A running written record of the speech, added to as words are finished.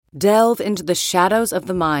Delve into the shadows of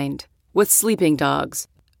the mind with Sleeping Dogs,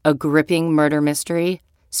 a gripping murder mystery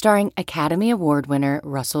starring Academy Award winner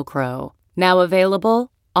Russell Crowe. Now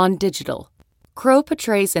available on digital. Crowe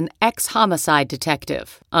portrays an ex-homicide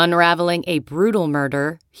detective unraveling a brutal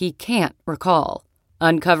murder he can't recall.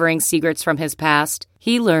 Uncovering secrets from his past,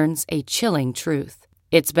 he learns a chilling truth.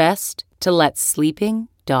 It's best to let sleeping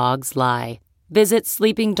dogs lie. Visit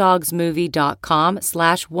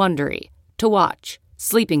sleepingdogsmovie.com/Wondery to watch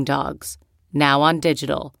Sleeping Dogs, now on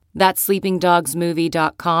digital. That's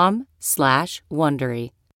sleepingdogsmovie.com/Wondery.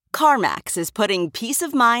 CarMax is putting peace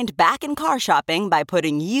of mind back in car shopping by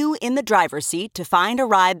putting you in the driver's seat to find a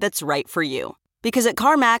ride that's right for you. Because at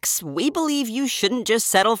CarMax, we believe you shouldn't just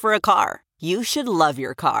settle for a car. You should love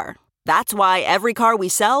your car. That's why every car we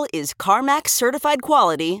sell is CarMax certified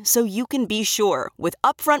quality, so you can be sure with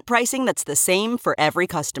upfront pricing that's the same for every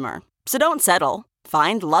customer. So don't settle.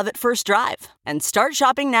 Find love at first drive and start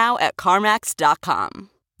shopping now at CarMax.com.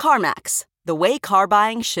 CarMax, the way car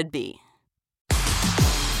buying should be.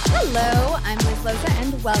 Hello, I'm Liz Loza,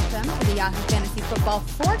 and welcome to the Yahoo Fantasy Football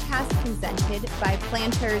Forecast presented by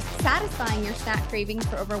Planters, satisfying your snack cravings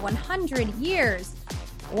for over 100 years.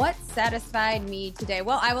 What satisfied me today?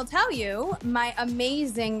 Well, I will tell you, my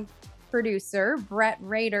amazing producer, Brett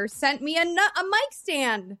Rader, sent me a mic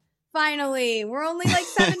stand. Finally, we're only like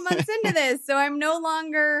 7 months into this, so I'm no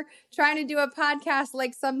longer trying to do a podcast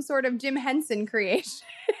like some sort of Jim Henson creation.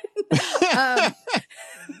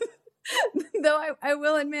 Though I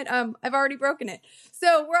will admit, I've already broken it.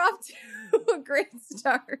 So we're off to a great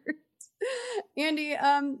start. Andy,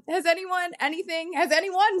 has anyone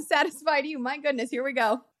satisfied you? My goodness, here we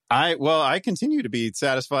go. I continue to be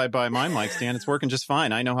satisfied by my mic stand. It's working just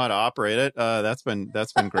fine. I know how to operate it. That's been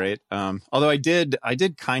great. Although I did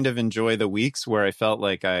kind of enjoy the weeks where I felt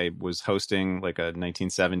like I was hosting like a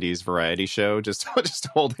 1970s variety show, just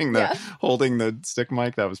holding the stick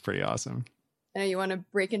mic. That was pretty awesome. I know you want to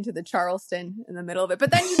break into the Charleston in the middle of it,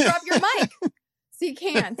 but then you drop your mic, so you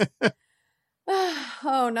can't.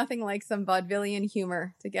 Oh, nothing like some vaudevillian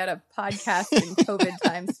humor to get a podcast in COVID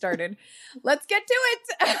time started. Let's get to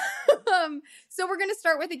it. So we're going to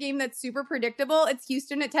start with a game that's super predictable. It's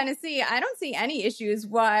Houston at Tennessee. I don't see any issues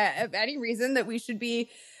of any reason that we should be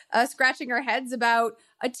scratching our heads about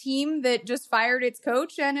a team that just fired its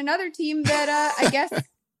coach and another team that I guess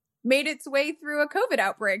made its way through a COVID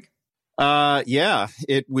outbreak. Yeah,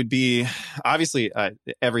 it would be obviously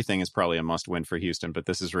everything is probably a must win for Houston, but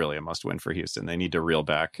this is really a must win for Houston. They need to reel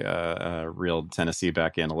Tennessee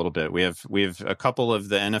back in a little bit. We have a couple of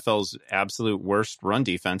the NFL's absolute worst run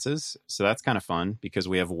defenses. So that's kind of fun because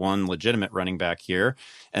we have one legitimate running back here.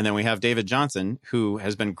 And then we have David Johnson, who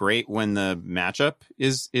has been great when the matchup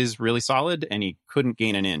is really solid, and he couldn't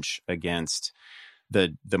gain an inch against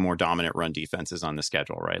the more dominant run defenses on the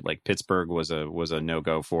schedule, right? Like Pittsburgh was a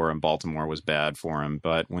no-go for him. Baltimore was bad for him.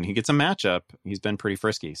 But when he gets a matchup, he's been pretty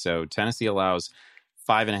frisky. So Tennessee allows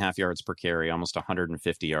 5.5 yards per carry, almost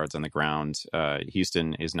 150 yards on the ground.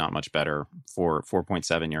 Houston is not much better for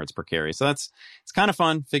 4.7 yards per carry. So it's kind of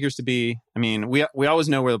fun. Figures to be, I mean, we always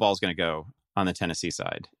know where the ball is going to go on the Tennessee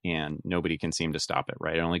side, and nobody can seem to stop it,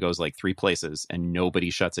 right? It only goes like 3 places, and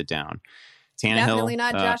nobody shuts it down. Tannehill, definitely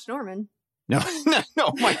not Josh Norman. No,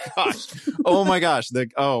 oh my gosh. Oh my gosh.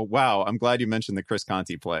 Wow. I'm glad you mentioned the Chris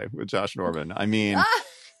Conte play with Josh Norman. I mean,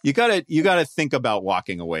 you gotta think about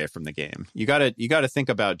walking away from the game. You gotta think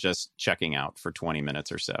about just checking out for 20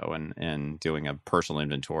 minutes or so and doing a personal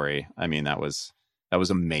inventory. I mean, that was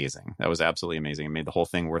amazing. That was absolutely amazing. It made the whole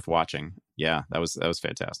thing worth watching. Yeah, that was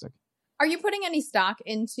fantastic. Are you putting any stock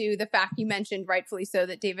into the fact you mentioned, rightfully so,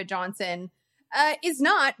 that David Johnson is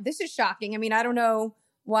not? This is shocking. I mean, I don't know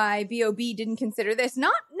why BOB didn't consider this.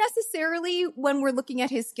 Not necessarily when we're looking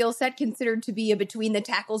at his skill set considered to be a between the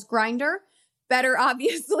tackles grinder. Better,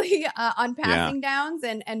 obviously, on passing downs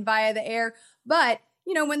and via the air. But,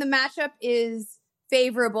 you know, when the matchup is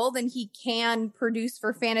favorable, then he can produce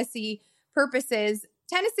for fantasy purposes.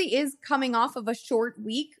 Tennessee is coming off of a short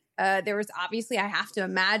week. There was obviously, I have to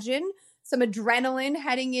imagine, some adrenaline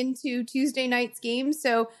heading into Tuesday night's game.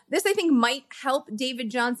 So this, I think, might help David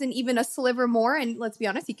Johnson even a sliver more. And let's be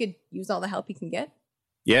honest, he could use all the help he can get.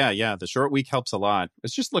 Yeah. The short week helps a lot. I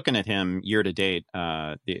was just looking at him year to date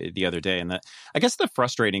the other day, and I guess the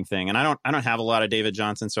frustrating thing, and I don't have a lot of David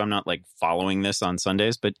Johnson, so I'm not like following this on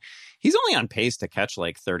Sundays, but he's only on pace to catch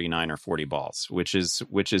like 39 or 40 balls, which is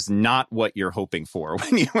not what you're hoping for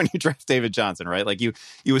when you draft David Johnson, right? Like you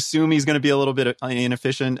assume he's going to be a little bit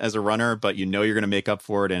inefficient as a runner, but you know you're going to make up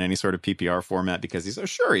for it in any sort of PPR format because he's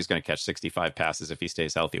going to catch 65 passes if he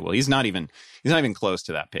stays healthy. Well, he's not even close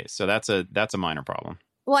to that pace, so that's a minor problem.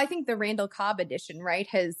 Well, I think the Randall Cobb addition, right,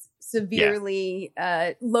 has severely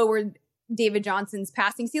lowered David Johnson's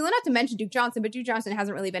passing ceiling. Not to mention Duke Johnson, but Duke Johnson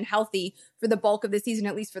hasn't really been healthy for the bulk of the season,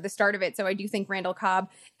 at least for the start of it. So I do think Randall Cobb.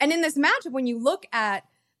 And in this matchup, when you look at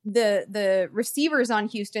the receivers on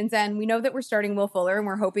Houston's end, we know that we're starting Will Fuller and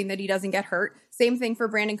we're hoping that he doesn't get hurt. Same thing for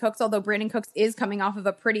Brandon Cooks, although Brandon Cooks is coming off of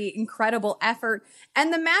a pretty incredible effort.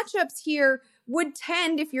 And the matchups here would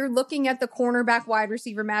tend, if you're looking at the cornerback wide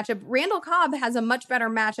receiver matchup, Randall Cobb has a much better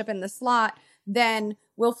matchup in the slot than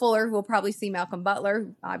Will Fuller, who will probably see Malcolm Butler,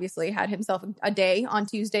 who obviously had himself a day on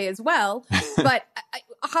Tuesday as well. But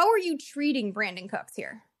how are you treating Brandon Cooks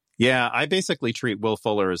here? Yeah, I basically treat Will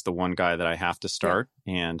Fuller as the one guy that I have to start.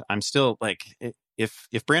 Yeah. And I'm still like,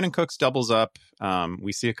 if Brandon Cooks doubles up,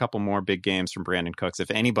 we see a couple more big games from Brandon Cooks.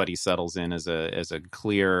 If anybody settles in as a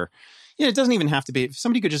clear, it doesn't even have to be, if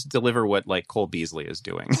somebody could just deliver what like Cole Beasley is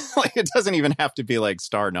doing. Like it doesn't even have to be like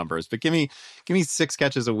star numbers, but give me 6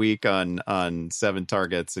 catches a week on 7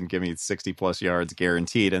 targets and give me 60 plus yards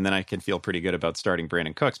guaranteed. And then I can feel pretty good about starting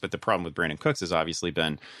Brandon Cooks. But the problem with Brandon Cooks has obviously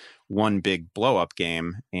been one big blow up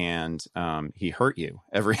game, and he hurt you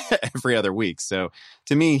every other week. So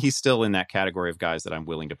to me, he's still in that category of guys that I'm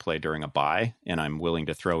willing to play during a bye, and I'm willing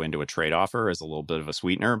to throw into a trade offer as a little bit of a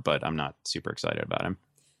sweetener, but I'm not super excited about him.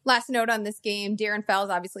 Last note on this game, Darren Fells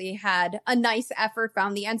obviously had a nice effort,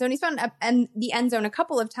 found the end zone. He's found the end zone a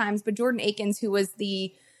couple of times, but Jordan Akins, who was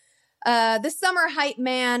the summer hype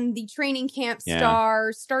man, the training camp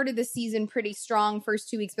star, started the season pretty strong first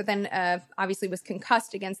 2 weeks, but then obviously was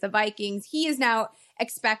concussed against the Vikings. He is now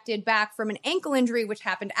expected back from an ankle injury, which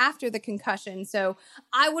happened after the concussion. So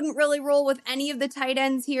I wouldn't really roll with any of the tight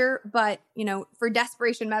ends here, but for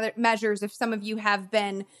desperation measures, if some of you have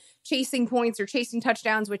been chasing points or chasing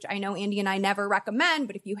touchdowns, which I know Andy and I never recommend,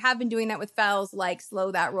 but if you have been doing that with Fells,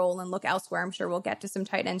 slow that roll and look elsewhere. I'm sure we'll get to some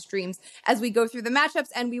tight end streams as we go through the matchups,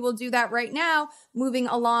 and we will do that right now. Moving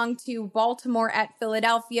along to Baltimore at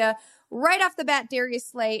Philadelphia. Right off the bat, Darius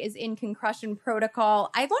Slay is in concussion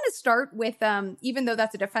protocol. I want to start with, even though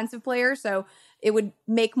that's a defensive player, so it would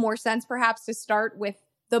make more sense perhaps to start with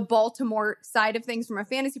the Baltimore side of things from a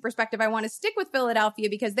fantasy perspective. I want to stick with Philadelphia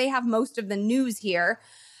because they have most of the news here.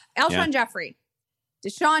 Alshon Jeffrey,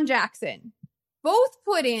 Deshaun Jackson, both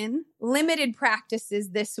put in limited practices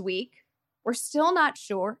this week. We're still not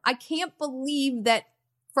sure. I can't believe that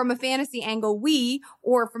from a fantasy angle,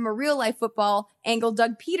 or from a real life football angle,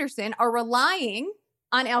 Doug Peterson are relying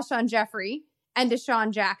on Alshon Jeffrey and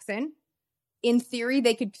Deshaun Jackson. In theory,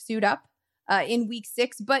 they could suit up in week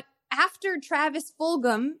 6, but after Travis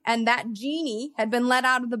Fulgham and that genie had been let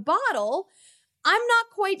out of the bottle, I'm not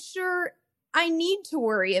quite sure I need to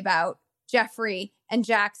worry about Jeffrey and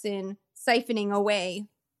Jackson siphoning away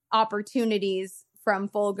opportunities from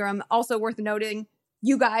Fulgham. Also worth noting,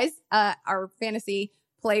 you guys, our fantasy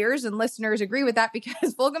players and listeners agree with that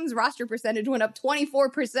because Fulgham's roster percentage went up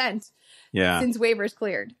 24% since waivers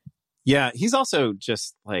cleared. Yeah, he's also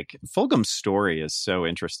just Fulgham's story is so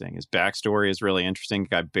interesting. His backstory is really interesting.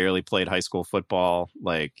 Guy barely played high school football,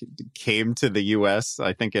 came to the U.S.,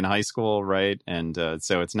 I think, in high school, right? And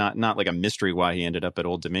so it's not like a mystery why he ended up at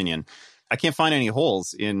Old Dominion. I can't find any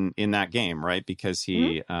holes in that game, right? Because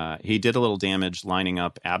he did a little damage lining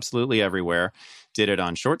up absolutely everywhere. Did it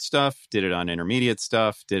on short stuff, did it on intermediate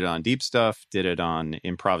stuff, did it on deep stuff, did it on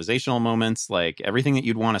improvisational moments, everything that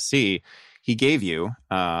you'd want to see. He gave you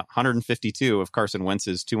 152 of Carson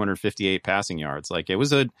Wentz's 258 passing yards. It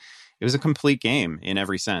was a complete game in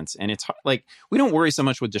every sense. And it's we don't worry so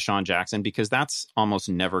much with Deshaun Jackson because that's almost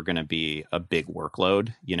never going to be a big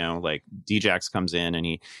workload. Djax comes in and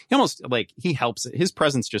he almost he helps. His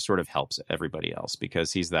presence just sort of helps everybody else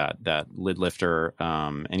because he's that lid lifter.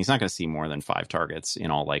 And he's not going to see more than 5 targets in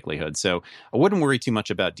all likelihood. So I wouldn't worry too much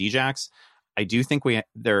about Djax. I do think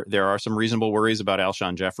there are some reasonable worries about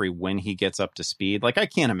Alshon Jeffrey when he gets up to speed. I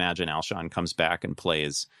can't imagine Alshon comes back and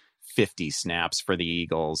plays 50 snaps for the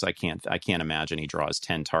Eagles. I can't imagine he draws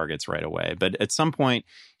 10 targets right away. But at some point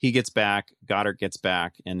he gets back, Goddard gets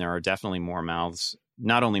back, and there are definitely more mouths,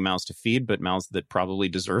 not only mouths to feed, but mouths that probably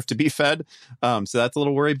deserve to be fed. So that's a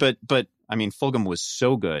little worry. But I mean, Fulgham was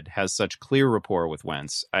so good, has such clear rapport with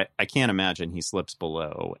Wentz. I can't imagine he slips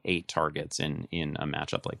below 8 targets in a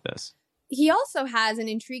matchup like this. He also has an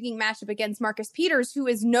intriguing matchup against Marcus Peters, who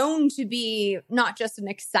is known to be not just an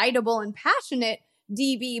excitable and passionate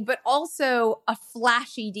DB, but also a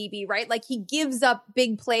flashy DB, right? He gives up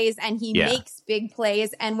big plays and he makes big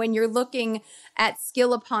plays. And when you're looking at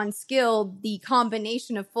skill upon skill, the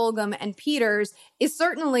combination of Fulgham and Peters is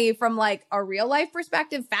certainly, from a real life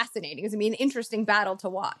perspective, fascinating. It's going to be an interesting battle to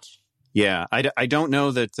watch. Yeah, I don't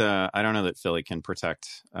know that Philly can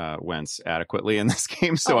protect Wentz adequately in this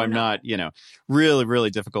game. So I'm not, really, really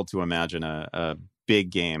difficult to imagine a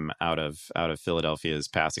big game out of Philadelphia's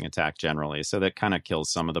passing attack generally. So that kind of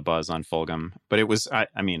kills some of the buzz on Fulgham. But it was,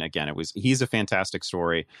 he's a fantastic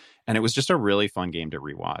story, and it was just a really fun game to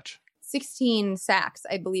rewatch. 16 sacks,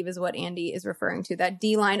 I believe, is what Andy is referring to, that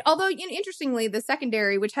D-line. Although, interestingly, the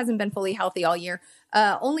secondary, which hasn't been fully healthy all year,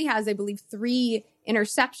 only has, I believe, 3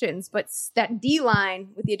 interceptions. But that D-line,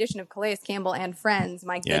 with the addition of Calais Campbell and friends,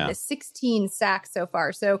 my goodness, 16 sacks so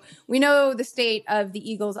far. So we know the state of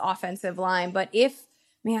the Eagles' offensive line. But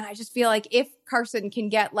I just feel like if Carson can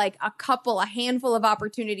get like a handful of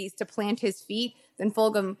opportunities to plant his feet, then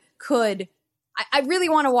Fulgham could. I really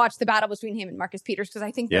want to watch the battle between him and Marcus Peters, because I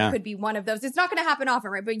think there could be one of those. It's not going to happen often,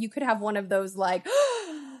 right? But you could have one of those like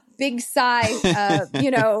big sigh,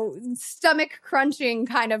 stomach crunching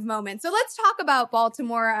kind of moments. So let's talk about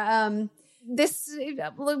Baltimore.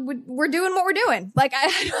 We're doing what we're doing. Like,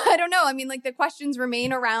 I don't know. I mean, like, the questions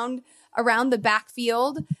remain around the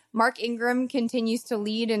backfield. Mark Ingram continues to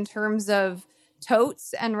lead in terms of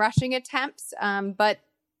totes and rushing attempts. But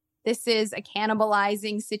this is a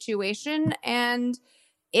cannibalizing situation. And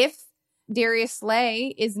if Darius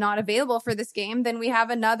Slay is not available for this game, then we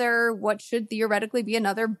have what should theoretically be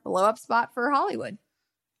another blow-up spot for Hollywood.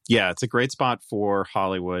 Yeah, it's a great spot for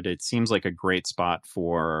Hollywood. It seems like a great spot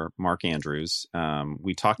for Mark Andrews.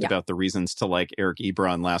 We talked about the reasons to like Eric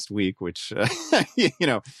Ebron last week, which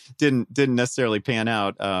didn't necessarily pan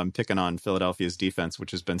out, picking on Philadelphia's defense,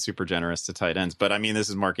 which has been super generous to tight ends. But I mean, this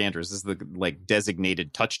is Mark Andrews. This is the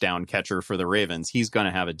designated touchdown catcher for the Ravens. He's going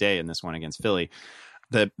to have a day in this one against Philly.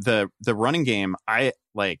 The running game,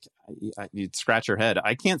 you'd scratch your head.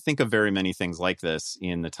 I can't think of very many things like this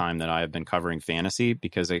in the time that I have been covering fantasy,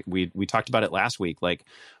 because we talked about it last week. Like,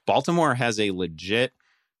 Baltimore has a legit,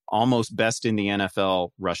 almost best in the NFL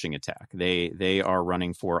rushing attack. They are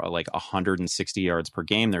running for 160 yards per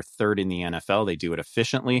game. They're third in the NFL. They do it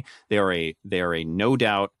efficiently. They are a no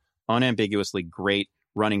doubt, unambiguously great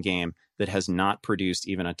running game that has not produced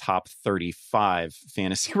even a top 35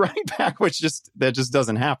 fantasy running back, that just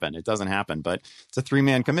doesn't happen. It doesn't happen, but it's a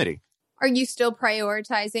 3-man committee. Are you still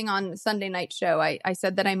prioritizing on the Sunday night show? I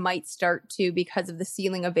said that I might start to, because of the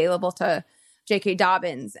ceiling available to J.K.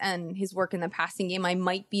 Dobbins and his work in the passing game. I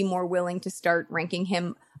might be more willing to start ranking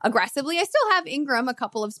him aggressively. I still have Ingram a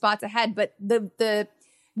couple of spots ahead, but the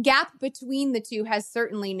gap between the two has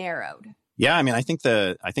certainly narrowed. Yeah, I mean, I think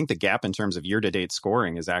the gap in terms of year-to-date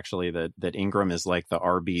scoring is actually that Ingram is like the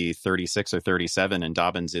RB 36 or 37, and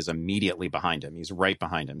Dobbins is immediately behind him. He's right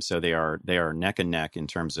behind him. So they are neck and neck in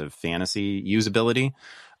terms of fantasy usability.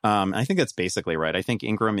 I think that's basically right. I think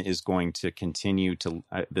Ingram is going to continue to,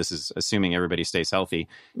 this is assuming everybody stays healthy,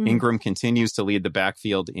 Ingram continues to lead the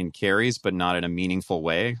backfield in carries, but not in a meaningful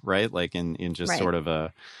way, right? Like in just sort of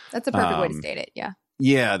a... That's a perfect way to state it, yeah.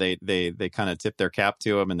 Yeah, they kind of tip their cap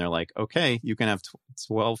to him, and they're like, okay, you can have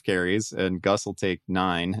 12 carries, and Gus will take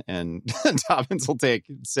 9, and Dobbins will take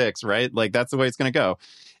 6, right? Like, that's the way it's going to go.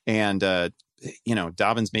 And,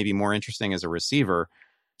 Dobbins may be more interesting as a receiver.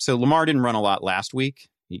 So Lamar didn't run a lot last week.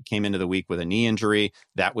 He came into the week with a knee injury.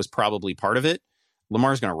 That was probably part of it.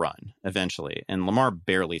 Lamar's going to run eventually, and Lamar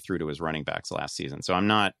barely threw to his running backs last season. So I'm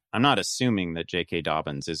not assuming that J.K.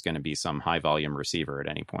 Dobbins is going to be some high volume receiver at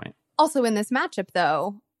any point. Also in this matchup,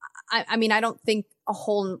 though, I mean, I don't think a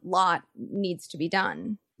whole lot needs to be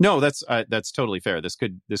done. No, that's totally fair. This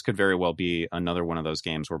could very well be another one of those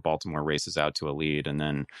games where Baltimore races out to a lead, and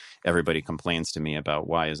then everybody complains to me about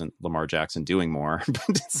why isn't Lamar Jackson doing more.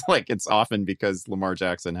 But it's often because Lamar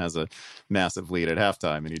Jackson has a massive lead at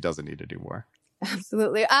halftime, and he doesn't need to do more.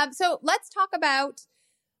 Absolutely. So let's talk about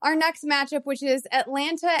our next matchup, which is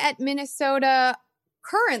Atlanta at Minnesota.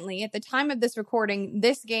 Currently, at the time of this recording,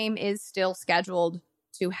 this game is still scheduled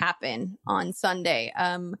to happen on Sunday.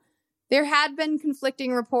 There had been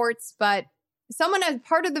conflicting reports, but someone as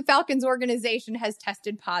part of the Falcons organization has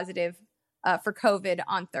tested positive for COVID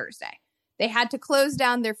on Thursday. They had to close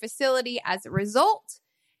down their facility as a result.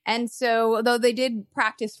 And so, though they did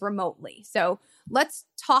practice remotely. So let's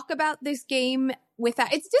talk about this game with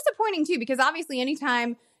that. It's disappointing, too, because obviously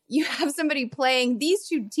anytime you have somebody playing these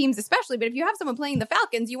two teams, especially, but if you have someone playing the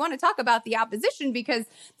Falcons, you want to talk about the opposition because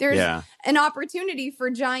there's an opportunity for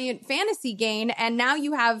giant fantasy gain. And now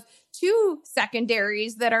you have 2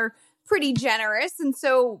 secondaries that are pretty generous. And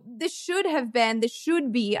so this should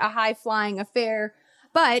be a high flying affair.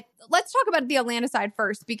 But let's talk about the Atlanta side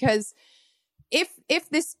first, because if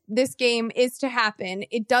this game is to happen,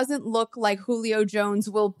 it doesn't look like Julio Jones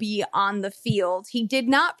will be on the field. He did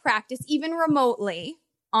not practice even remotely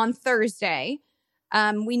on Thursday.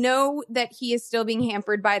 We know that he is still being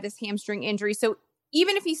hampered by this hamstring injury. So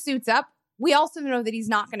even if he suits up, we also know that he's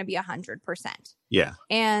not going to be 100%. Yeah.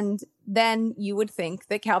 And then you would think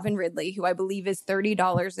that Calvin Ridley, who I believe is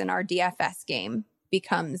 $30 in our DFS game,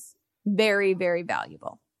 becomes very, very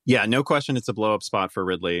valuable. Yeah, no question. It's a blow up spot for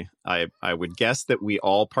Ridley. I would guess that we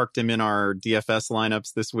all parked him in our DFS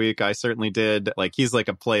lineups this week. I certainly did. Like, he's like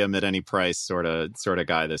a play him at any price sort of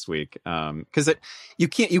guy this week. Because you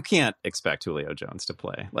can't expect Julio Jones to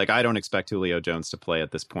play. Like, I don't expect Julio Jones to play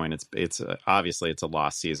at this point. It's obviously it's a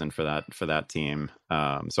lost season for that team.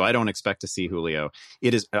 So I don't expect to see Julio.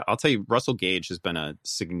 It is. I'll tell you, Russell Gage has been a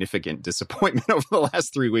significant disappointment over the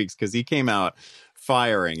last 3 weeks because he came out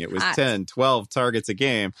firing. It was 10, 12 targets a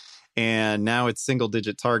game. And now it's single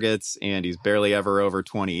digit targets and he's barely ever over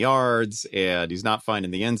 20 yards and he's not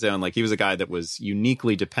finding the end zone. Like, he was a guy that was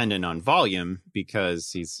uniquely dependent on volume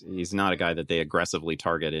because he's not a guy that they aggressively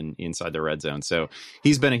target inside the red zone. So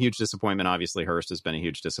he's been a huge disappointment. Obviously, Hurst has been a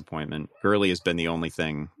huge disappointment. Gurley has been the only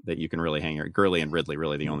thing that you can really hang your Gurley and Ridley,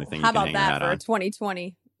 really the only thing you can hang your hat on. How about that for a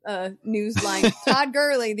 2020 news line? Todd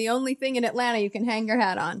Gurley, the only thing in Atlanta you can hang your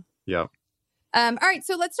hat on. Yep. All right,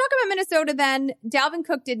 so let's talk about Minnesota then. Dalvin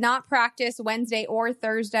Cook did not practice Wednesday or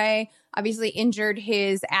Thursday. Obviously injured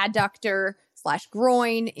his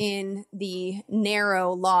adductor/groin in the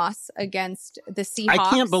narrow loss against the Seahawks. I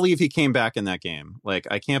can't believe he came back in that game. Like,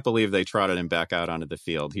 I can't believe they trotted him back out onto the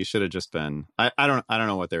field. He should have just been. I don't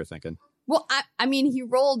know what they were thinking. Well, I mean, he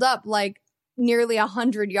rolled up like nearly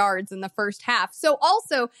 100 yards in the first half. So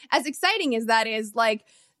also, as exciting as that is, like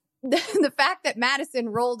the fact that Madison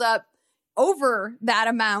rolled up over that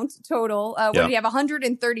amount total. What did he have?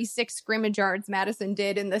 136 scrimmage yards Madison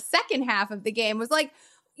did in the second half of the game. Was like,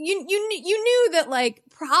 you knew that, like,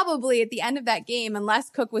 probably at the end of that game, unless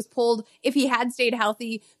Cook was pulled, if he had stayed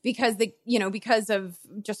healthy because of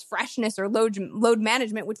just freshness or load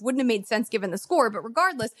management, which wouldn't have made sense given the score. But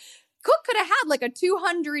regardless, Cook could have had like a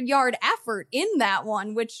 200-yard effort in that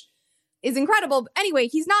one, which is incredible. Anyway,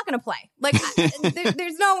 he's not going to play. Like,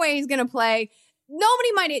 there's no way he's going to play.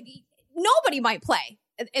 Nobody might play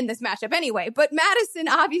in this matchup anyway, but Madison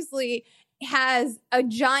obviously has a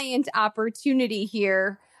giant opportunity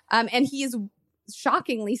here. And he is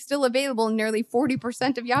shockingly still available in nearly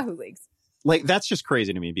 40% of Yahoo leagues. Like, that's just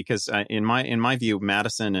crazy to me because in my view,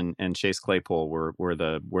 Madison and Chase Claypool were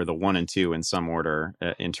the 1 and 2 in some order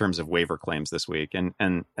in terms of waiver claims this week.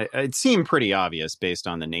 And it seemed pretty obvious based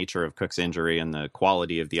on the nature of Cook's injury and the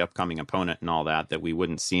quality of the upcoming opponent and all that we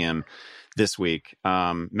wouldn't see him this week.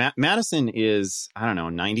 Madison is, I don't know,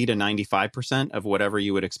 90 to 95% of whatever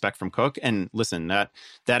you would expect from Cook. And listen, that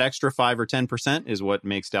extra 5 or 10% is what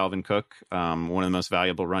makes Dalvin Cook one of the most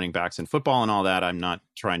valuable running backs in football and all that. I'm not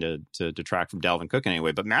trying to detract from Dalvin Cook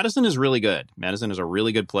anyway, but Madison is really good. Madison is a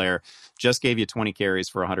really good player. Just gave you 20 carries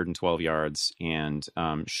for 112 yards and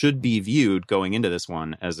should be viewed going into this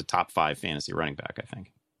one as a top 5 fantasy running back, I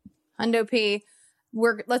think. Hundo P.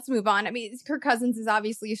 Let's move on. I mean, Kirk Cousins is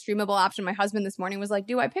obviously a streamable option. My husband this morning was like,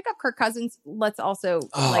 do I pick up Kirk Cousins? Let's also...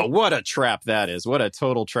 what a trap that is. What a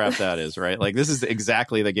total trap that is, right? Like, this is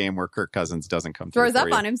exactly the game where Kirk Cousins doesn't come through. Throws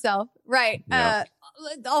up on himself. Right. Yep.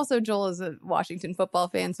 Also, Joel is a Washington football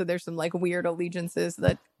fan, so there's some like weird allegiances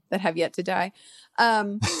that have yet to die.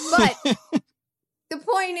 But the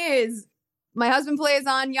point is, my husband plays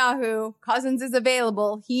on Yahoo. Cousins is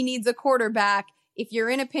available. He needs a quarterback. If you're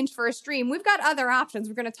in a pinch for a stream, we've got other options.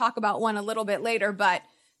 We're going to talk about one a little bit later, but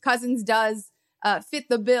Cousins does fit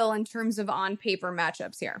the bill in terms of on-paper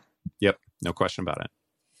matchups here. Yep, no question about it.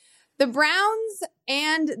 The Browns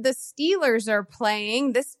and the Steelers are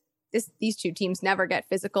playing. These two teams never get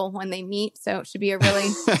physical when they meet, so it should be a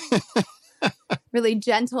really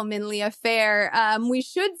gentlemanly affair. We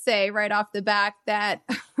should say right off the bat that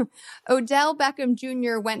Odell Beckham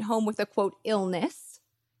Jr. went home with a, quote, illness.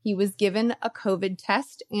 He was given a COVID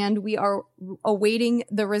test, and we are awaiting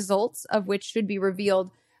the results of which should be revealed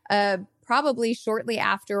probably shortly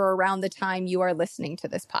after or around the time you are listening to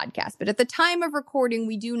this podcast. But at the time of recording,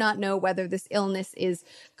 we do not know whether this illness is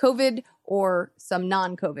COVID or some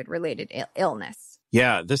non-COVID related illness.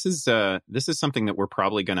 Yeah, this is something that we're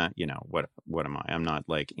probably gonna, what am I? I'm not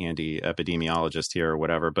like Andy epidemiologist here or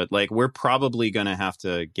whatever, but like we're probably gonna have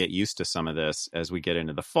to get used to some of this as we get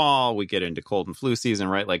into the fall, we get into cold and flu season,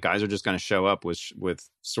 right? Like guys are just gonna show up with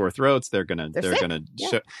sore throats. They're gonna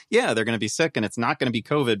be sick, and it's not gonna be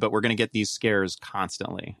COVID, but we're gonna get these scares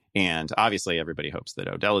constantly. And obviously, everybody hopes that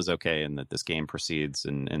Odell is okay and that this game proceeds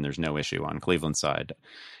and there's no issue on Cleveland's side.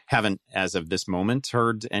 Haven't, as of this moment,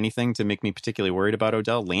 heard anything to make me particularly worried about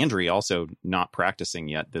Odell. Landry also not practicing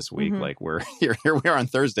yet this week. Like we're here we are on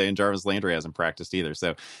Thursday, and Jarvis Landry hasn't practiced either.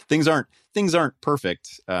 So things aren't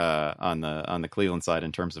perfect on the Cleveland side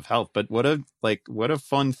in terms of health. But what a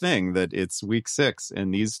fun thing that it's week 6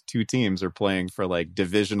 and these two teams are playing for like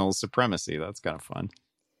divisional supremacy. That's kind of fun.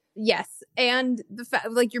 Yes. And the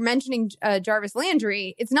like you're mentioning Jarvis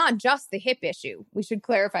Landry, it's not just the hip issue. We should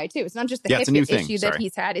clarify, too. It's not just the hip issue that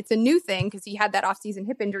he's had. It's a new thing because he had that offseason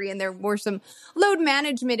hip injury, and there were some load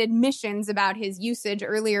management admissions about his usage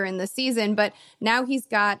earlier in the season. But now he's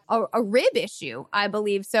got a rib issue, I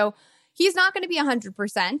believe. So he's not going to be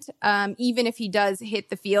 100%, even if he does hit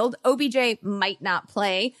the field. OBJ might not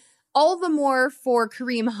play. All the more for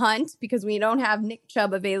Kareem Hunt, because we don't have Nick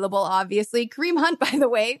Chubb available, obviously. Kareem Hunt, by the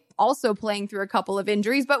way, also playing through a couple of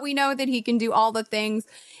injuries, but we know that he can do all the things.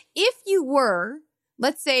 If you were,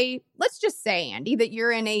 let's just say, Andy, that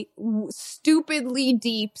you're in a stupidly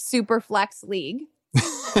deep super flex league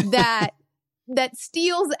that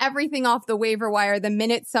steals everything off the waiver wire the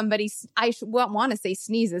minute somebody, want to say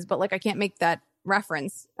sneezes, but like I can't make that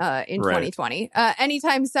reference in 2020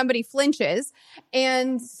 anytime somebody flinches,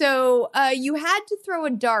 and so you had to throw a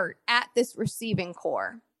dart at this receiving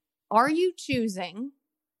core. Are you choosing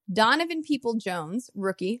Donovan Peoples-Jones,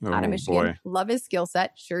 rookie out of Michigan, boy, love his skill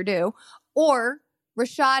set, sure do, or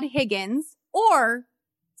Rashad Higgins, or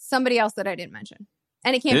somebody else that I didn't mention?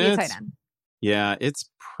 And it can't be a tight end. Yeah, it's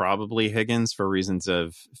probably Higgins for reasons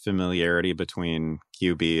of familiarity between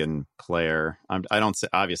QB and player.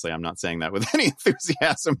 Obviously, I'm not saying that with any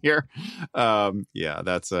enthusiasm here. Yeah,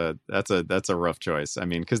 that's a rough choice. I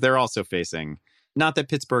mean, because they're also facing, not that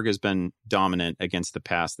Pittsburgh has been dominant against the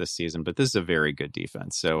pass this season, but this is a very good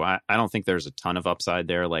defense. So I don't think there's a ton of upside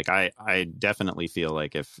there. Like I definitely feel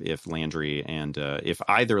like if Landry and if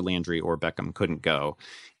either Landry or Beckham couldn't go,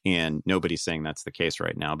 and nobody's saying that's the case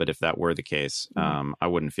right now, but if that were the case, I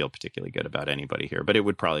wouldn't feel particularly good about anybody here. But I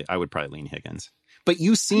would probably lean Higgins. But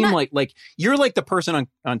you seem like you're like the person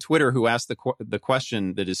on Twitter who asked the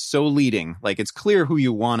question that is so leading. Like it's clear who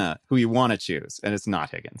you wanna choose, and it's not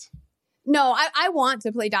Higgins. No, I want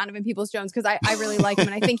to play Donovan Peoples-Jones because I really like him,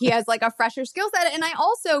 and I think he has like a fresher skill set. And I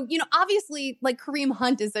also, obviously, like Kareem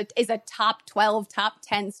Hunt is a top 12, top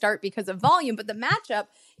 10 start because of volume, but the matchup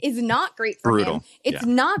is not great for him. It's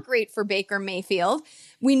not great for Baker Mayfield.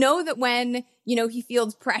 We know that when, he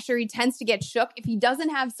fields pressure, he tends to get shook. If he doesn't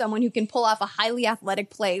have someone who can pull off a highly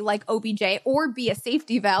athletic play like OBJ or be a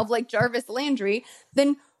safety valve like Jarvis Landry,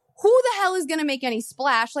 then who the hell is going to make any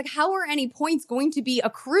splash? Like, how are any points going to be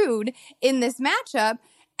accrued in this matchup?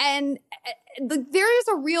 And there is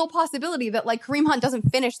a real possibility that, like, Kareem Hunt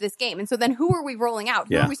doesn't finish this game. And so then who are we rolling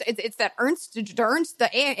out? Yeah. It's that Ernst, the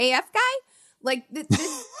AF guy? Like, this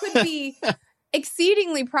could be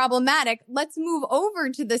exceedingly problematic. Let's move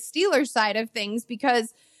over to the Steelers side of things,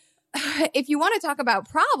 because if you want to talk about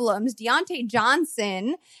problems, Deontay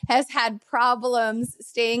Johnson has had problems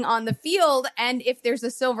staying on the field. And if there's a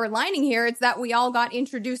silver lining here, it's that we all got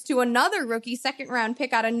introduced to another rookie second-round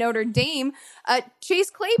pick out of Notre Dame, Chase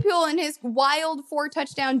Claypool, and his wild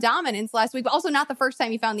 4-touchdown dominance last week. But also not the first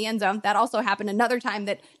time he found the end zone. That also happened another time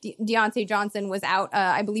that Deontay Johnson was out,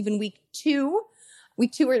 I believe in week 2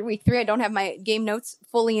 or week 3. I don't have my game notes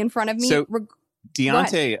fully in front of me. So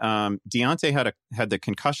Deontay had the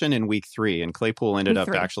concussion in week 3, and Claypool ended up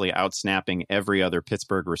actually outsnapping every other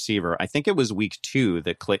Pittsburgh receiver. I think it was week 2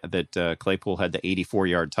 that Claypool had the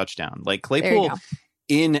 84-yard touchdown. Like Claypool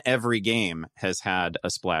in every game has had a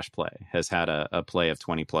splash play, has had a play of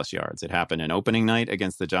 20 plus yards. It happened in opening night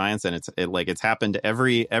against the Giants, and it's happened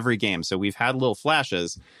every game. So we've had little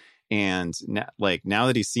flashes. And now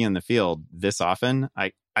that he's seeing the field this often,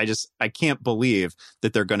 I can't believe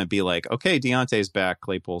that they're going to be like, okay, Deontay's back,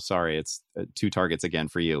 Claypool, sorry, it's 2 targets again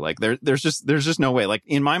for you. Like there's just no way. Like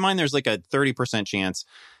in my mind, there's like a 30% chance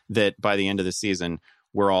that by the end of the season,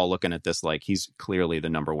 we're all looking at this like he's clearly the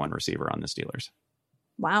number 1 receiver on the Steelers.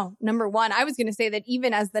 Wow, number 1. I was going to say that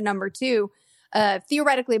even as the number 2,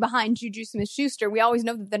 theoretically behind Juju Smith-Schuster, we always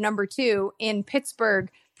know that the number 2 in Pittsburgh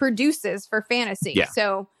produces for fantasy. Yeah.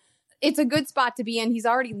 So it's a good spot to be in. He's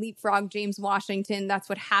already leapfrogged James Washington. That's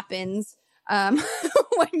what happens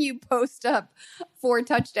when you post up 4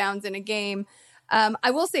 touchdowns in a game. I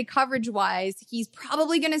will say coverage-wise, he's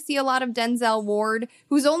probably going to see a lot of Denzel Ward,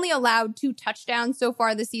 who's only allowed 2 touchdowns so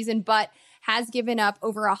far this season, but has given up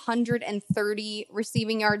over 130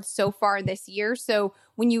 receiving yards so far this year. So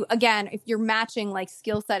when you, again, if you're matching like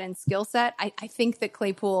skill set and skill set, I think that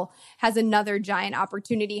Claypool has another giant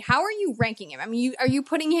opportunity. How are you ranking him? I mean, are you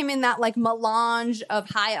putting him in that like melange of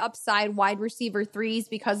high upside wide receiver threes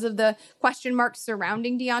because of the question marks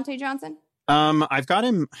surrounding Deontay Johnson? I've got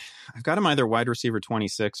him either wide receiver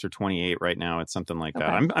 26 or 28 right now. It's something like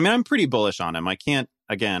that. I'm pretty bullish on him. I can't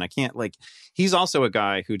like, he's also a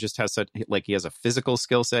guy who just has he has a physical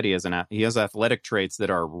skill set. He has athletic traits that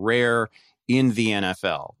are rare in the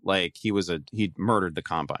NFL. Like he murdered the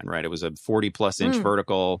combine, right? It was a 40 plus inch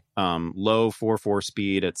vertical, low 4.4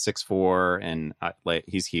 speed at 6'4", and like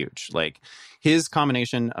he's huge. Like his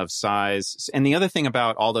combination of size, and the other thing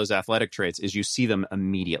about all those athletic traits is you see them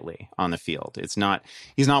immediately on the field. He's not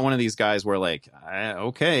one of these guys where like,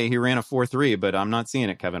 okay, he ran a 4.3, but I'm not seeing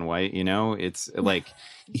it, Kevin White. You know, it's like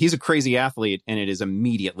he's a crazy athlete, and it is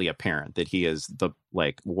immediately apparent that he is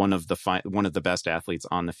one of the best athletes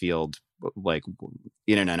on the field, like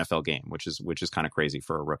in an NFL game, which is kind of crazy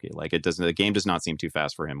for a rookie. Like the game does not seem too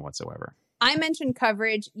fast for him whatsoever. I mentioned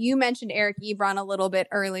coverage. You mentioned Eric Ebron a little bit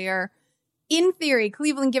earlier. In theory,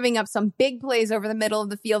 Cleveland giving up some big plays over the middle of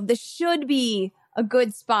the field. This should be a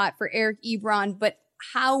good spot for Eric Ebron, but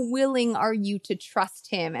how willing are you to trust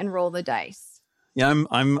him and roll the dice? Yeah,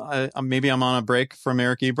 maybe I'm on a break from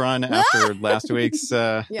Eric Ebron after last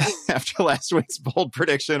week's bold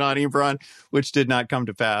prediction on Ebron, which did not come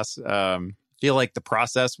to pass. Feel like the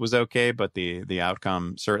process was okay, but the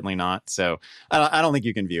outcome certainly not. So I don't think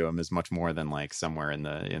you can view him as much more than like somewhere in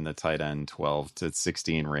the tight end 12 to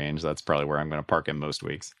 16 range. That's probably where I'm going to park him most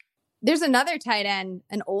weeks. There's another tight end,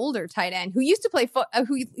 an older tight end who used to play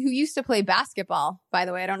who used to play basketball. By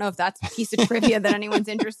the way, I don't know if that's a piece of trivia that anyone's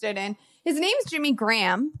interested in. His name's Jimmy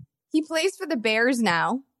Graham. He plays for the Bears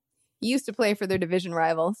now. He used to play for their division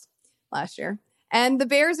rivals last year. And the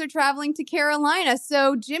Bears are traveling to Carolina.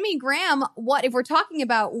 So Jimmy Graham, what if we're talking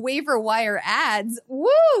about waiver wire ads?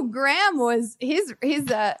 Woo! Graham was his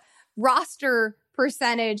roster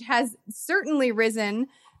percentage has certainly risen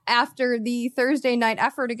after the Thursday night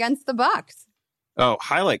effort against the Bucs. Oh,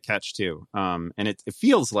 highlight catch too. And it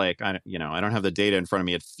feels like, I don't have the data in front of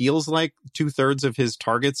me. It feels like 2/3 of his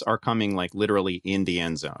targets are coming like literally in the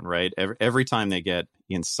end zone, right? Every time they get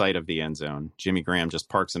in sight of the end zone, Jimmy Graham just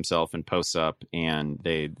parks himself and posts up, and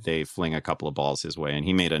they fling a couple of balls his way. And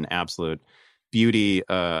he made an absolute beauty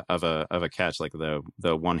of a catch. Like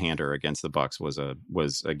the one-hander against the Bucs was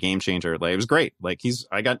a game changer. Like it was great. Like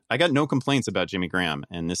I got no complaints about Jimmy Graham.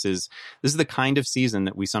 And this is the kind of season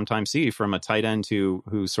that we sometimes see from a tight end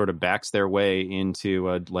who sort of backs their way into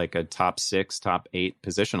a top 6, top 8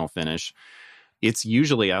 positional finish. It's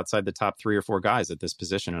usually outside the top 3 or 4 guys at this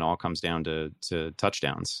position. It all comes down to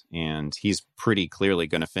touchdowns, and he's pretty clearly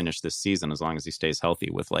going to finish this season as long as he stays healthy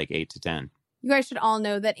with like 8 to 10. You guys should all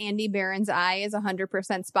know that Andy Barron's eye is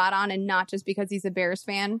 100% spot on, and not just because he's a Bears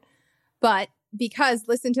fan, but because,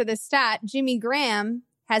 listen to this stat, Jimmy Graham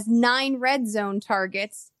has 9 red zone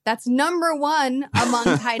targets. That's number 1 among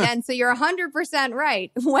tight ends. So you're 100%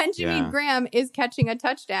 right. When Jimmy Graham is catching a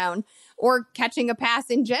touchdown or catching a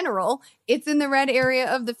pass in general, it's in the red area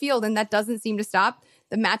of the field, and that doesn't seem to stop.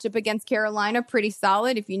 The matchup against Carolina, pretty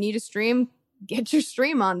solid. If you need a stream, get your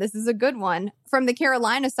stream on. This is a good one. From the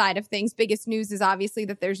Carolina side of things, biggest news is obviously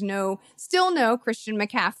that there's still no Christian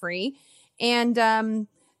McCaffrey, and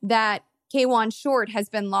that K'Wan Short has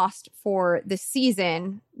been lost for the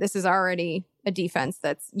season. This is already a defense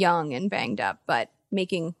that's young and banged up, but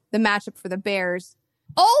making the matchup for the Bears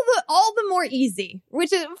all the more easy,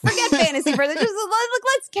 which is, forget fantasy for this.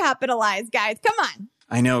 Let's capitalize, guys. Come on.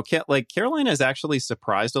 I know, like Carolina has actually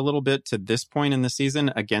surprised a little bit to this point in the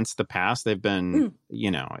season against the pass. They've been,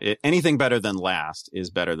 anything better than last is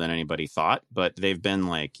better than anybody thought, but they've been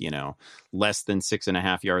like, less than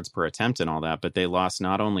 6.5 yards per attempt and all that. But they lost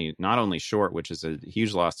not only Short, which is a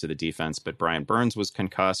huge loss to the defense, but Brian Burns was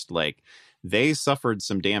concussed. Like they suffered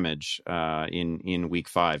some damage in week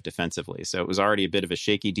 5 defensively. So it was already a bit of a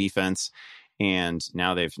shaky defense, and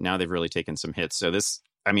now they've really taken some hits. So this,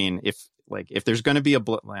 I mean, if there's going to be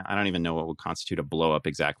I don't even know what would constitute a blow up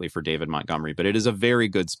exactly for David Montgomery, but it is a very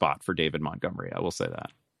good spot for David Montgomery. I will say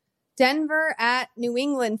that. Denver at New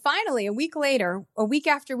England. Finally, a week later, a week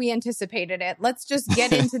after we anticipated it. Let's just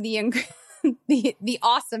get into the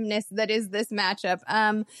awesomeness that is this matchup.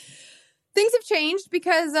 Things have changed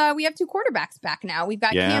because we have 2 quarterbacks back now. We've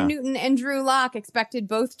got Cam Newton and Drew Lock expected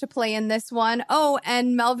both to play in this one. Oh,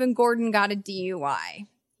 and Melvin Gordon got a DUI.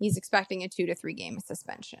 He's expecting a 2 to 3 game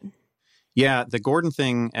suspension. Yeah, the Gordon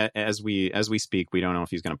thing, as we speak, we don't know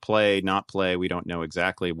if he's going to play, not play. We don't know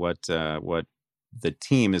exactly what the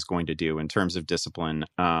team is going to do in terms of discipline.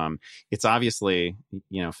 It's obviously,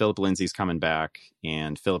 Philip Lindsay's coming back,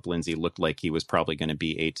 and Philip Lindsay looked like he was probably going to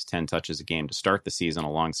be 8 to 10 touches a game to start the season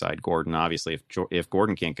alongside Gordon. Obviously, if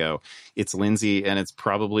Gordon can't go, it's Lindsay, and it's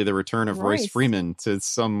probably the return of Royce Freeman to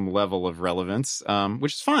some level of relevance,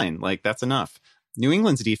 which is fine. Like, that's enough. New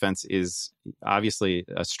England's defense is obviously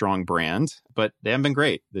a strong brand, but they haven't been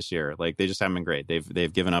great this year. Like, they just haven't been great.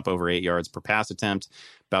 They've given up over 8 yards per pass attempt,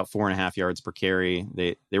 about 4.5 yards per carry.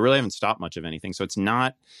 They really haven't stopped much of anything. So it's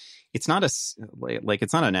not a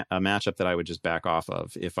matchup that I would just back off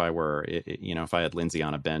of if I had Lindsay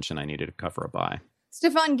on a bench and I needed to cover a bye.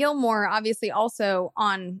 Stephon Gilmore, obviously also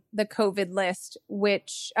on the COVID list,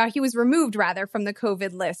 which he was removed rather from the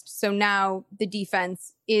COVID list. So now the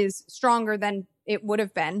defense is stronger than it would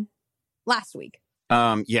have been last week.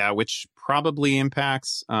 Which probably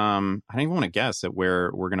impacts, I don't even want to guess at where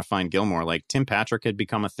we're going to find Gilmore. Like, Tim Patrick had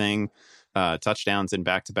become a thing, touchdowns in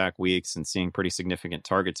back-to-back weeks and seeing pretty significant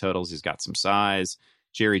target totals. He's got some size.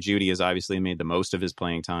 Jerry Jeudy has obviously made the most of his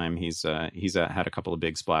playing time. He's had a couple of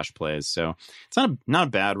big splash plays. So it's not a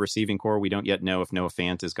bad receiving core. We don't yet know if Noah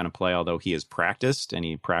Fant is going to play, although he has practiced, and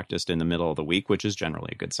he practiced in the middle of the week, which is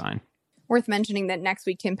generally a good sign. Worth mentioning that next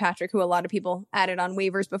week, Tim Patrick, who a lot of people added on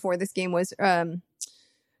waivers before this game was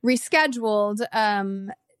rescheduled,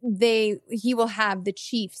 he will have the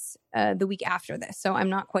Chiefs the week after this. So I'm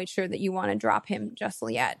not quite sure that you want to drop him just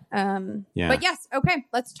yet. But yes, okay,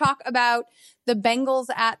 let's talk about the Bengals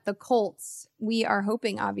at the Colts. We are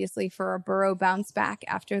hoping, obviously, for a Burrow bounce back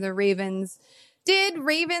after the Ravens did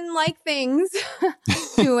Raven-like things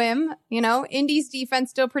to him. Indy's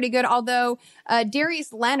defense still pretty good, although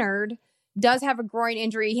Darius Leonard does have a groin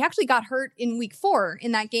injury. He actually got hurt in week 4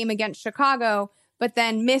 in that game against Chicago, but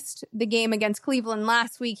then missed the game against Cleveland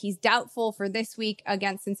last week. He's doubtful for this week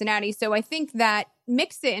against Cincinnati. So I think that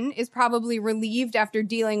Mixon is probably relieved after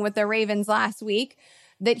dealing with the Ravens last week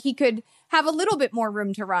that he could have a little bit more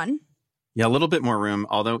room to run. Yeah, a little bit more room.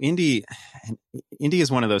 Although Indy is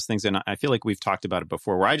one of those things, and I feel like we've talked about it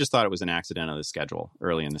before, where I just thought it was an accident of the schedule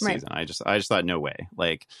early in the season. I just thought, no way.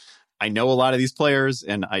 Like, I know a lot of these players,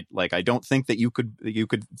 and I don't think that you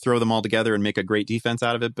could throw them all together and make a great defense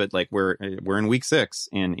out of it. But like, we're in week 6,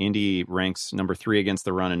 and Indy ranks number 3 against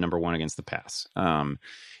the run and number 1 against the pass.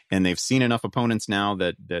 And they've seen enough opponents now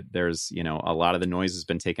that there's, a lot of the noise has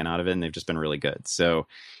been taken out of it, and they've just been really good. So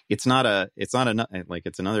it's another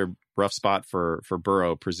rough spot for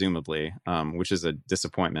Burrow, presumably, which is a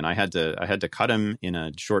disappointment. I had to cut him in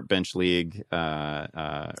a short bench league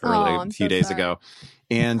a few days ago,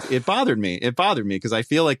 and it bothered me. It bothered me because I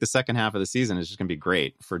feel like the second half of the season is just going to be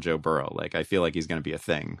great for Joe Burrow. Like, I feel like he's going to be a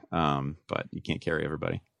thing, but you can't carry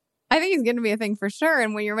everybody. I think he's going to be a thing for sure.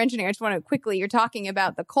 And when you're mentioning, I just want to quickly, you're talking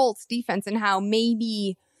about the Colts defense and how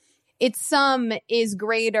maybe its sum is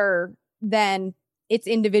greater than its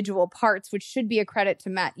individual parts, which should be a credit to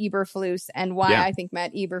Matt Eberflus, and why I think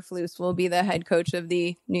Matt Eberflus will be the head coach of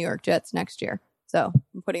the New York Jets next year. So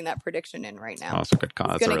I'm putting that prediction in right now. Oh, that's a good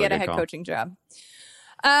call. He's going to get a head coaching job.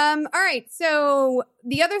 All right. So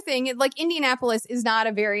the other thing, like, Indianapolis is not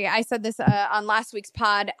I said this on last week's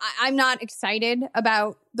pod. I'm not excited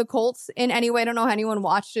about the Colts in any way. I don't know how anyone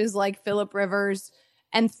watches like Phillip Rivers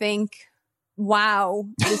and think, wow,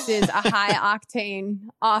 this is a high octane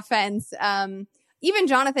offense. Even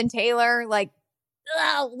Jonathan Taylor,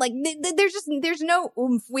 there's no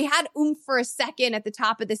oomph. We had oomph for a second at the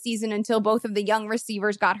top of the season until both of the young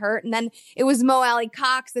receivers got hurt. And then it was Mo Alley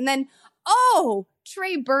Cox. And then,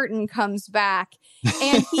 Trey Burton comes back,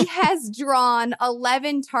 and he has drawn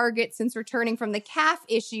 11 targets since returning from the calf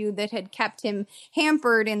issue that had kept him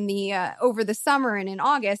hampered in the over the summer and in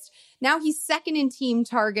August. Now he's second in team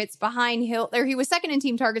targets behind Hilton. He was second in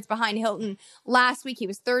team targets behind Hilton last week. He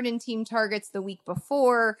was third in team targets the week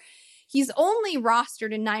before. He's only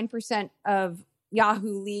rostered in 9% of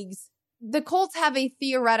Yahoo leagues. The Colts have a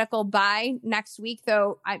theoretical bye next week,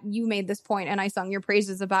 though. You made this point, and I sung your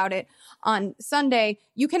praises about it on Sunday.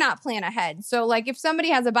 You cannot plan ahead. So, like, if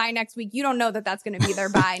somebody has a bye next week, you don't know that that's going to be their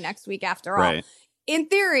bye next week after all. Right. In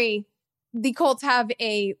theory, the Colts have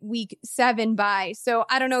a week 7 bye. So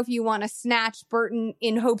I don't know if you want to snatch Burton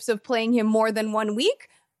in hopes of playing him more than 1 week,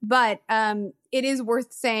 but it is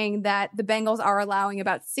worth saying that the Bengals are allowing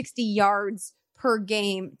about 60 yards per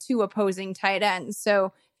game to opposing tight ends.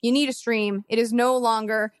 So you need a stream. It is no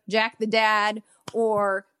longer Jack the Dad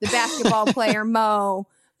or the basketball player Mo,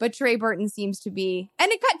 but Trey Burton seems to be. And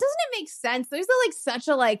doesn't it make sense? There's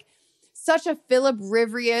such a Philip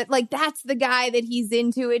Rivers, like, that's the guy that he's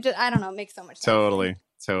into. It just, I don't know, it makes so much sense. Totally.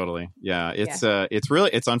 Totally. Yeah.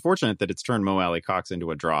 It's unfortunate that it's turned Mo Alley Cox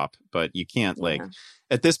into a drop, but you can't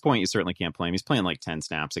at this point, you certainly can't play him. He's playing like 10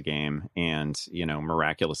 snaps a game and,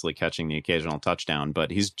 miraculously catching the occasional touchdown,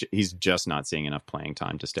 but he's just not seeing enough playing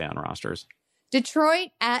time to stay on rosters. Detroit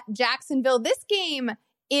at Jacksonville. This game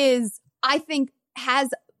I think, has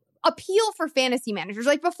appeal for fantasy managers.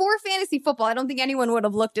 Like before fantasy football, I don't think anyone would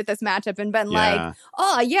have looked at this matchup and been like,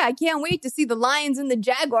 oh yeah, I can't wait to see the Lions and the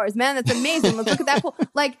Jaguars, man. That's amazing. Let's look at that.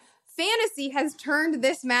 Like fantasy has turned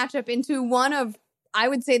this matchup into one of, I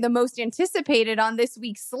would say, the most anticipated on this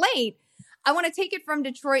week's slate. I want to take it from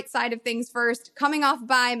Detroit's side of things first. Coming off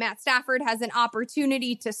bye, Matt Stafford has an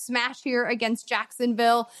opportunity to smash here against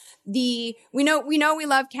Jacksonville. We know we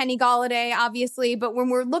love Kenny Golladay, obviously, but when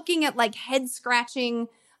we're looking at like head scratching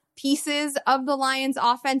pieces of the Lions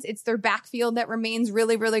offense, it's their backfield that remains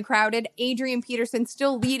really, really crowded. Adrian Peterson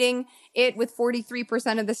still leading it with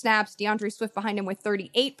 43% of the snaps. DeAndre Swift behind him with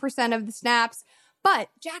 38% of the snaps. But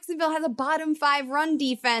Jacksonville has a bottom 5 run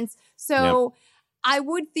defense. So I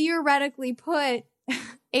would theoretically put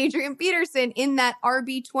Adrian Peterson in that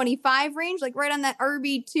RB25 range, like right on that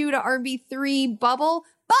RB2 to RB3 bubble.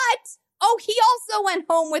 But, he also went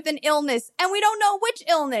home with an illness, and we don't know which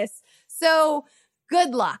illness. So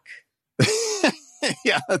good luck.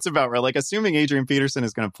 Yeah, that's about right. Like, assuming Adrian Peterson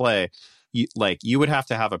is going to play, you would have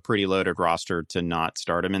to have a pretty loaded roster to not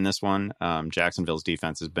start him in this one. Jacksonville's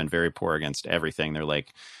defense has been very poor against everything. They're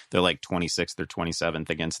like 26th or 27th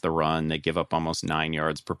against the run. They give up almost 9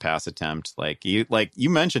 yards per pass attempt. Like you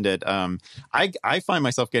mentioned it. I find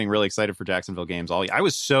myself getting really excited for Jacksonville games. I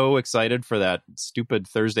was so excited for that stupid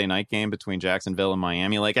Thursday night game between Jacksonville and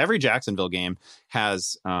Miami. Like every Jacksonville game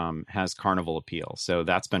has carnival appeal. So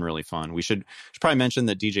that's been really fun. We should probably mention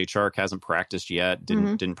that DJ Chark hasn't practiced yet.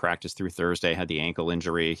 Didn't practice through Thursday, had the ankle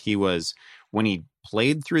injury. When he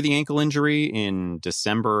played through the ankle injury in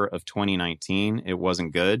December of 2019, it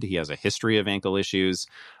wasn't good. He has a history of ankle issues.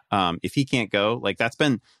 If he can't go, like that's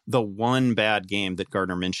been the one bad game that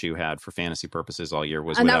Gardner Minshew had for fantasy purposes all year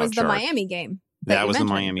and that was the Miami game. That was the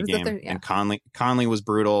Miami game. And Conley was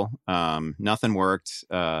brutal. Nothing worked.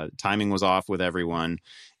 Timing was off with everyone.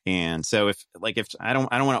 And so if I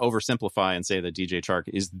don't want to oversimplify and say that DJ Chark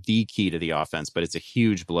is the key to the offense, but it's a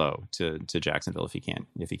huge blow to Jacksonville if he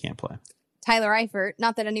can't play. Tyler Eifert,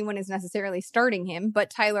 not that anyone is necessarily starting him, but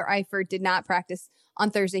Tyler Eifert did not practice on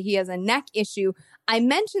Thursday. He has a neck issue. I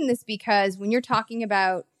mention this because when you're talking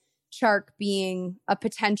about Chark being a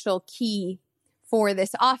potential key for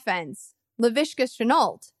this offense, Laviska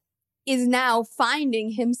Shenault is now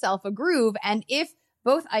finding himself a groove. And if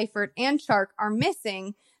both Eifert and Chark are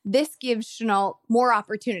missing, this gives Shenault more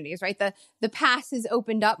opportunities, right? The pass has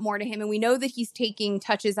opened up more to him, and we know that he's taking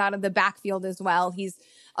touches out of the backfield as well. He's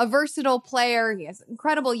a versatile player. He has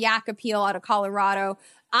incredible yak appeal out of Colorado.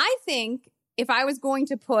 I think if I was going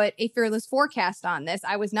to put a fearless forecast on this,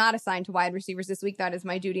 I was not assigned to wide receivers this week. That is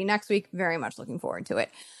my duty next week. Very much looking forward to it.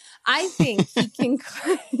 I think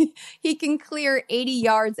he can clear 80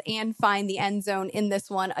 yards and find the end zone in this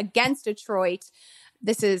one against Detroit.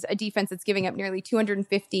 This is a defense that's giving up nearly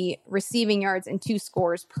 250 receiving yards and 2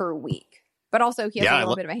 scores per week. But also he has a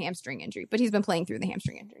little bit of a hamstring injury, but he's been playing through the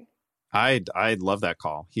hamstring injury. I love that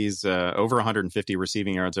call. He's over 150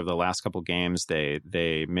 receiving yards over the last couple games.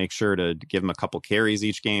 They make sure to give him a couple carries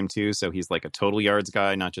each game too, so he's like a total yards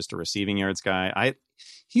guy, not just a receiving yards guy.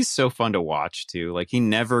 He's so fun to watch too. Like he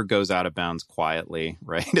never goes out of bounds quietly,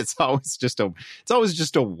 right? It's always just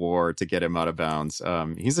a war to get him out of bounds.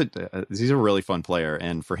 He's a really fun player,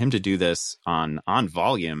 and for him to do this on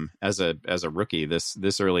volume as a rookie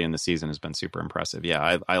this early in the season has been super impressive.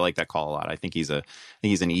 Yeah, I like that call a lot. I think he's an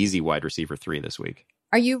easy wide receiver 3 this week.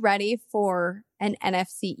 Are you ready for an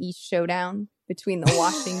NFC East showdown between the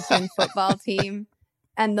Washington football team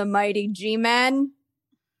and the mighty G-Men?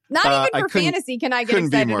 Not even for fantasy can I get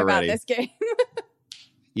excited about this game.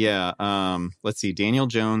 Yeah. Let's see. Daniel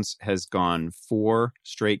Jones has gone 4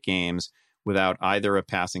 straight games without either a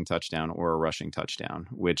passing touchdown or a rushing touchdown,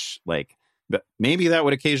 which maybe that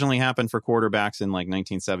would occasionally happen for quarterbacks in like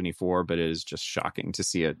 1974, but it is just shocking to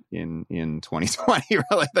see it in 2020.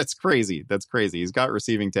 That's crazy. He's got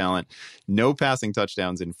receiving talent, no passing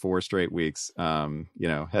touchdowns in 4 straight weeks. Had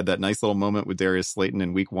that nice little moment with Darius Slayton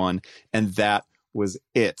in week 1, and that was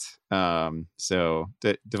it. So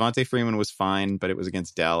Devontae Freeman was fine, but it was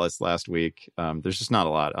against Dallas last week. There's just not a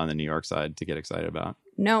lot on the New York side to get excited about.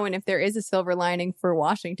 No, and if there is a silver lining for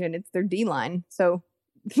Washington, it's their D-line. So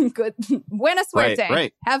good. Buena suerte.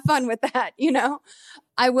 Right. Have fun with that,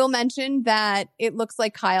 I will mention that it looks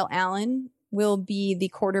like Kyle Allen will be the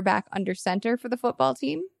quarterback under center for the football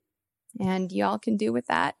team. And y'all can do with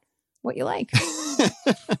that what you like.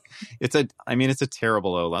 It's a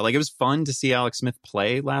terrible O-line. Like, it was fun to see Alex Smith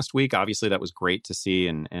play last week. Obviously, that was great to see,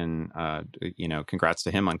 and congrats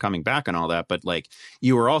to him on coming back and all that. But like,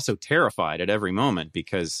 you were also terrified at every moment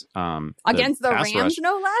because against the Rams, rush,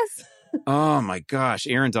 no less. Oh my gosh,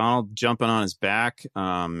 Aaron Donald jumping on his back,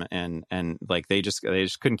 and like they just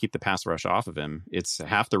couldn't keep the pass rush off of him. It's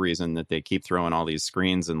half the reason that they keep throwing all these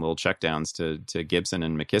screens and little checkdowns to Gibson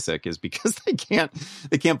and McKissick is because they can't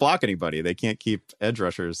block anybody. They can't keep edge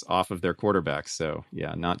rushers off of their quarterbacks. So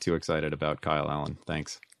yeah, not too excited about Kyle Allen.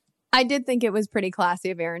 Thanks. I did think it was pretty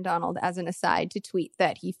classy of Aaron Donald, as an aside, to tweet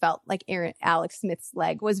that he felt like Alex Smith's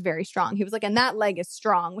leg was very strong. He was like, and that leg is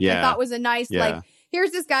strong, which I thought was a nice, like,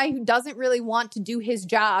 here's this guy who doesn't really want to do his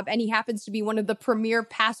job, and he happens to be one of the premier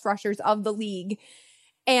pass rushers of the league.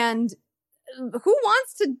 And who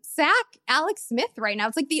wants to sack Alex Smith right now?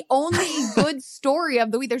 It's like the only good story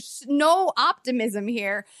of the week. There's no optimism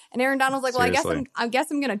here. And Aaron Donald's like, well, I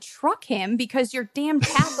guess I'm going to truck him because your damn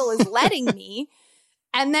tackle is letting me.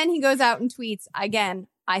 And then he goes out and tweets, again,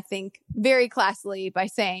 I think very classily, by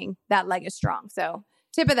saying that leg is strong. So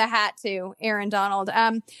tip of the hat to Aaron Donald.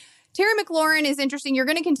 Terry McLaurin is interesting. You're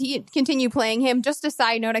going to continue playing him. Just a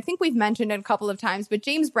side note, I think we've mentioned it a couple of times, but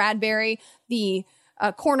James Bradbury, the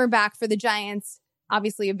cornerback for the Giants,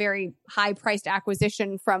 obviously a very high-priced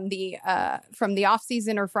acquisition from the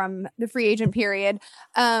offseason or from the free agent period,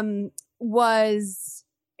 has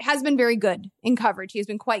been very good in coverage. He has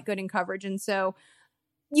been quite good in coverage. And so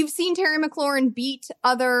you've seen Terry McLaurin beat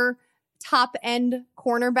other top-end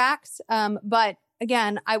cornerbacks, but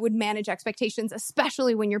again, I would manage expectations,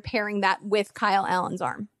 especially when you're pairing that with Kyle Allen's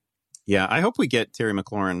arm. Yeah, I hope we get Terry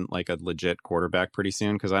McLaurin like a legit quarterback pretty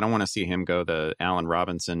soon, because I don't want to see him go the Allen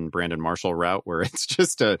Robinson, Brandon Marshall route where it's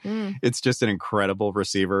just an incredible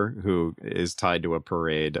receiver who is tied to a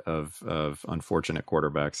parade of unfortunate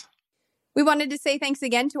quarterbacks. We wanted to say thanks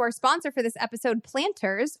again to our sponsor for this episode,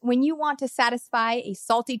 Planters. When you want to satisfy a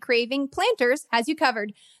salty craving, Planters has you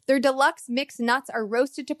covered. Their deluxe mixed nuts are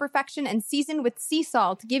roasted to perfection and seasoned with sea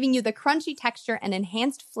salt, giving you the crunchy texture and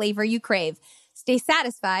enhanced flavor you crave. Stay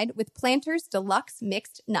satisfied with Planters Deluxe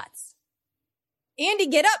Mixed Nuts. Andy,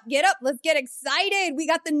 get up. Let's get excited. We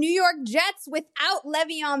got the New York Jets without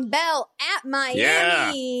Le'Veon Bell at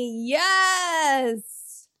Miami. Yeah.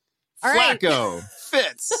 Yes. All right. Flacco,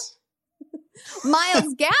 Fitz.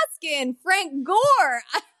 Miles Gaskin, Frank Gore.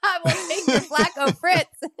 I will take your Flacco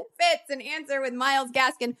Fitz and answer with Miles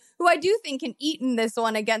Gaskin, who I do think can eat in this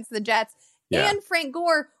one against the Jets. Yeah. And Frank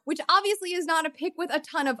Gore, which obviously is not a pick with a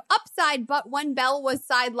ton of upside, but when Bell was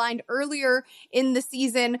sidelined earlier in the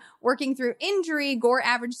season, working through injury, Gore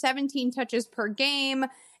averaged 17 touches per game.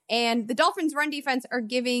 And the Dolphins' run defense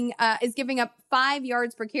is giving up 5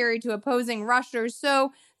 yards per carry to opposing rushers.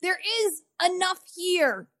 So there is enough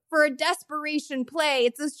here for a desperation play.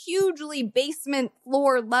 It's a hugely basement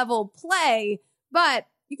floor level play, but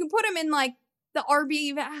you can put him in like the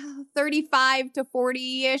RB 35 to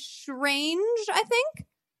 40-ish range, I think.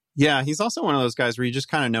 Yeah, he's also one of those guys where you just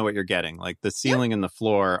kind of know what you're getting. Like the ceiling and the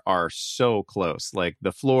floor are so close. Like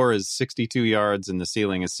the floor is 62 yards and the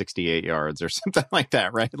ceiling is 68 yards or something like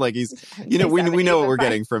that, right? Like he's, we know what we're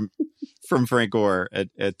getting from Frank Gore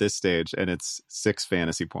at this stage, and it's 6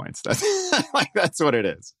 fantasy points. That's what it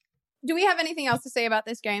is. Do we have anything else to say about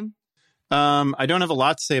this game? I don't have a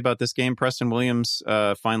lot to say about this game. Preston Williams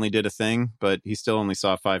finally did a thing, but he still only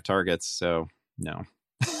saw 5 targets, so no.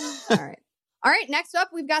 All right, next up,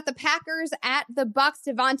 we've got the Packers at the Bucs.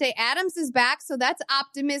 Davante Adams is back, so that's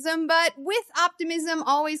optimism. But with optimism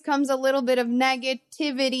always comes a little bit of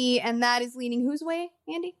negativity, and that is leaning whose way,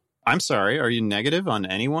 Andy? I'm sorry. Are you negative on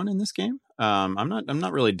anyone in this game? I'm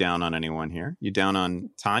not really down on anyone here. You down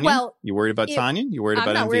on Tanya? Well, you worried about Tanya? You worried about MVS?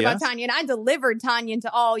 I'm not worried about Tanya, and I delivered Tanya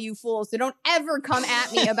to all you fools. So don't ever come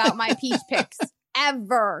at me about my peach picks.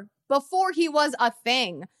 Ever. Before he was a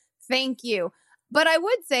thing. Thank you. But I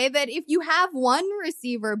would say that if you have one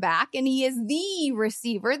receiver back and he is the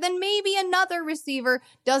receiver, then maybe another receiver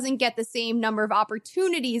doesn't get the same number of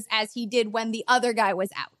opportunities as he did when the other guy was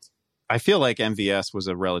out. I feel like MVS was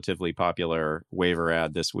a relatively popular waiver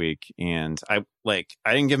ad this week, and I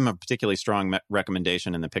didn't give him a particularly strong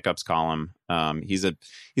recommendation in the pickups column. He's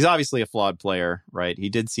obviously a flawed player, right? He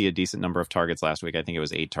did see a decent number of targets last week. I think it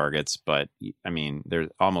was 8 targets, but I mean, there's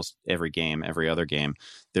almost every other game,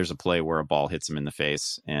 there's a play where a ball hits him in the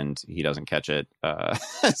face and he doesn't catch it.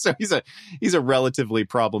 So he's a relatively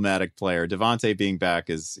problematic player. Davante being back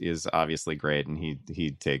is obviously great, and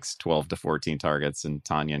he takes 12 to 14 targets, and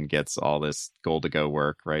Tanyan gets all this goal to go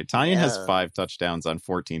work, right? Tanyan has 5 touchdowns on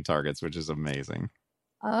 14 targets, which is amazing.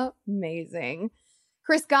 Amazing.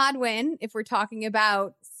 Chris Godwin, if we're talking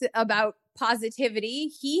about positivity,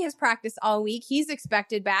 he has practiced all week. He's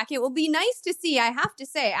expected back. It will be nice to see, I have to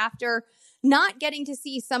say, after not getting to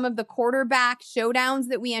see some of the quarterback showdowns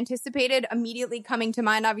that we anticipated, immediately coming to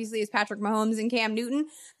mind, obviously, is Patrick Mahomes and Cam Newton.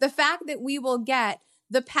 The fact that we will get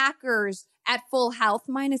the Packers at full health,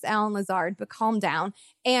 minus Allen Lazard, but calm down,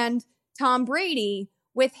 and Tom Brady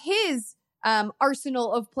with his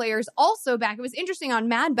arsenal of players also back. It was interesting on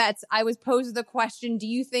Mad Bets. I was posed the question, do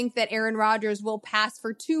you think that Aaron Rodgers will pass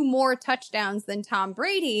for 2 more touchdowns than Tom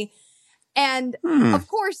Brady? And of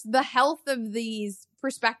course, the health of these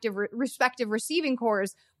respective receiving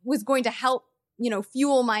cores was going to help,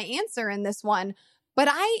 fuel my answer in this one. But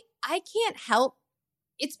I can't help.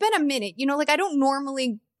 It's been a minute, I don't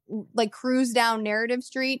normally cruise down Narrative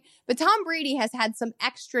Street, but Tom Brady has had some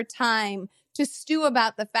extra time to stew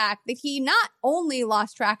about the fact that he not only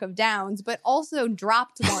lost track of downs, but also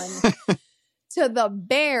dropped one to the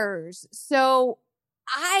Bears. So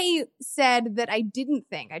I said that I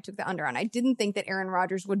took the under on, I didn't think that Aaron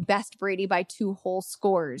Rodgers would best Brady by 2 whole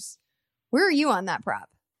scores. Where are you on that prop?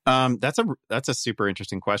 That's a super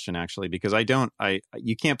interesting question, actually, because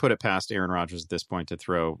you can't put it past Aaron Rodgers at this point to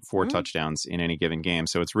throw 4 touchdowns in any given game.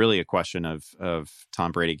 So it's really a question of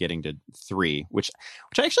Tom Brady getting to 3, which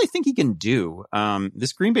I actually think he can do.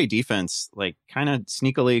 This Green Bay defense, kind of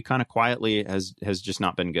sneakily, kind of quietly, has just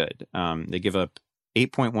not been good. They give up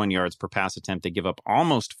 8.1 yards per pass attempt. They give up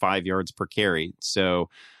almost 5 yards per carry. So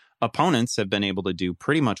opponents have been able to do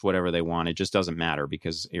pretty much whatever they want. It just doesn't matter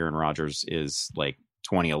because Aaron Rodgers is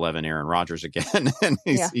 2011 Aaron Rodgers again, and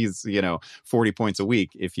he's 40 points a week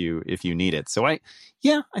if you need it. So I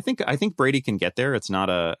think Brady can get there. It's not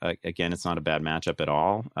it's not a bad matchup at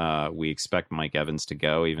all. We expect Mike Evans to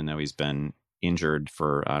go, even though he's been injured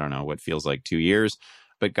for I don't know what feels like 2 years.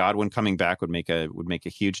 But Godwin coming back would make a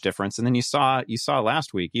huge difference. And then you saw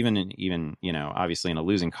last week, even obviously in a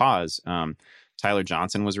losing cause, Tyler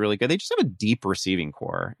Johnson was really good. They just have a deep receiving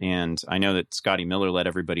core. And I know that Scotty Miller let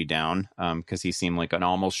everybody down because he seemed like an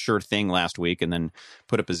almost sure thing last week and then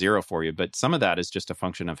put up a 0 for you. But some of that is just a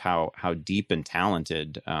function of how deep and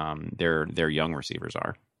talented their young receivers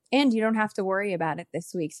are. And you don't have to worry about it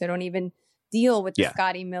this week. So don't even deal with the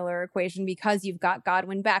Scotty Miller equation because you've got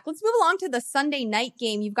Godwin back. Let's move along to the Sunday night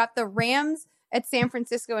game. You've got the Rams at San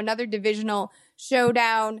Francisco, another divisional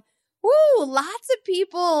showdown. Woo, lots of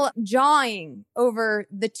people jawing over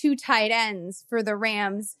the 2 tight ends for the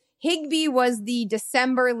Rams. Higbee was the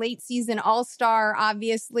December late season all-star,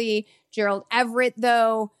 obviously. Gerald Everett,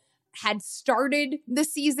 though, had started the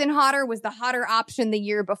season hotter, was the hotter option the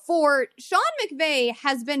year before. Sean McVay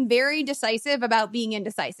has been very decisive about being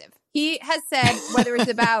indecisive. He has said, whether it's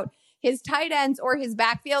about his tight ends or his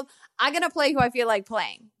backfield, I'm going to play who I feel like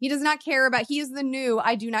playing. He does not care about, he is the new,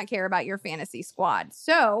 I do not care about your fantasy squad.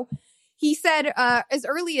 So he said as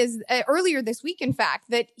early as earlier this week, in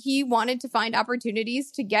fact, that he wanted to find opportunities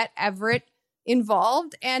to get Everett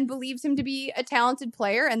involved and believes him to be a talented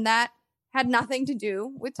player. And that had nothing to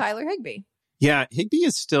do with Tyler Higbee. Yeah, Higbee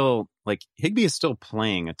is still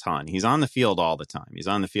playing a ton. He's on the field all the time. He's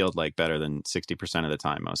on the field better than 60% of the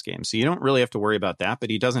time most games. So you don't really have to worry about that,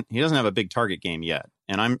 but he doesn't have a big target game yet.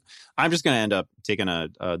 And I'm just going to end up taking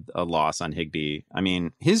a loss on Higbee. I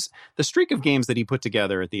mean, the streak of games that he put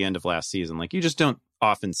together at the end of last season, you just don't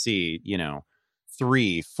often see,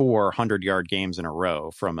 300-400 yard games in a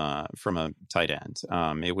row from a tight end.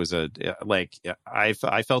 It was I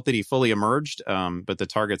felt that he fully emerged, but the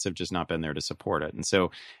targets have just not been there to support it. And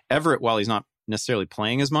so Everett, while he's not necessarily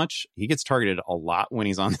playing as much, he gets targeted a lot when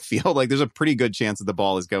he's on the field. There's a pretty good chance that the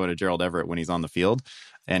ball is going to Gerald Everett when he's on the field,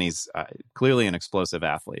 and he's clearly an explosive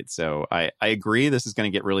athlete. So I agree this is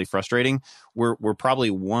going to get really frustrating. We're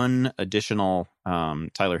probably one additional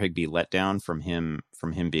Tyler Higbee letdown from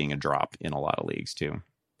him being a drop in a lot of leagues too.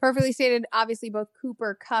 Perfectly stated. Obviously, both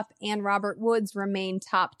Cooper Kupp and Robert Woods remain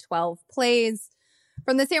top 12 plays.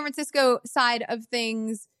 From the San Francisco side of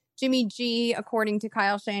things, Jimmy G, according to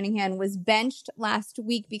Kyle Shanahan, was benched last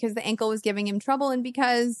week because the ankle was giving him trouble and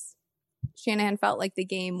because Shanahan felt like the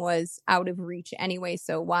game was out of reach anyway.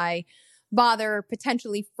 So why bother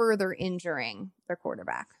potentially further injuring their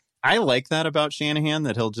quarterback? I like that about Shanahan,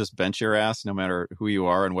 that he'll just bench your ass no matter who you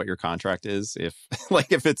are and what your contract is. If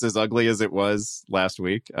it's as ugly as it was last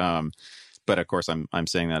week. But of course, I'm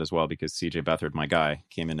saying that as well because CJ Beathard, my guy,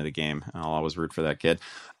 came into the game. I'll always root for that kid.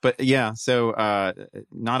 But yeah, so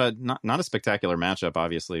not a spectacular matchup,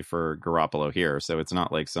 obviously, for Garoppolo here. So it's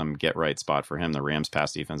not like some get right spot for him. The Rams'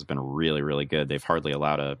 pass defense has been really, really good. They've hardly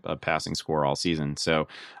allowed a passing score all season. So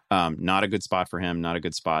not a good spot for him. Not a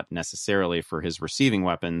good spot necessarily for his receiving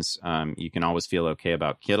weapons. You can always feel okay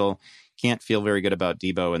about Kittle. can't feel very good about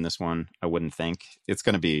Debo in this one. I wouldn't think it's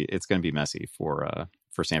going to be messy for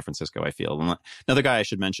San Francisco. I feel another guy I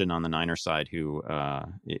should mention on the Niners side who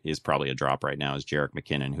is probably a drop right now is Jerick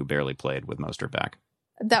McKinnon, who barely played with Mostert back.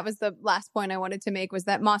 That was the last point I wanted to make, was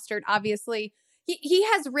that Mostert, obviously, he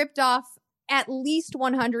has ripped off at least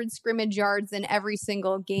 100 scrimmage yards in every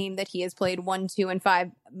single game that he has played, 1, 2, and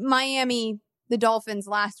 5. Miami, the Dolphins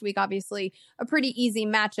last week, obviously a pretty easy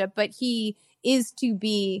matchup, but he is to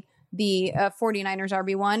be the 49ers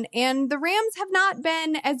RB1. And the Rams have not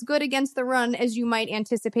been as good against the run as you might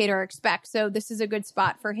anticipate or expect. So this is a good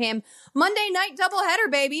spot for him. Monday night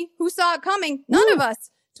doubleheader, baby. Who saw it coming? None of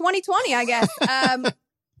us. 2020, I guess.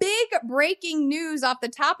 Big breaking news off the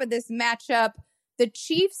top of this matchup. The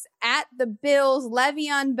Chiefs at the Bills.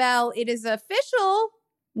 Le'Veon Bell, it is official,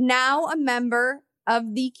 now a member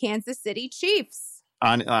of the Kansas City Chiefs.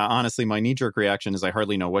 Honestly, my knee-jerk reaction is I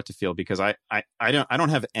hardly know what to feel, because I don't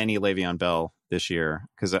have any Le'Veon Bell this year,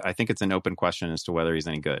 because I think it's an open question as to whether he's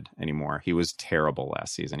any good anymore. He was terrible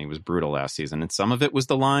last season. He was brutal last season, and some of it was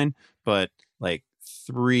the line, but like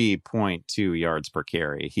 3.2 yards per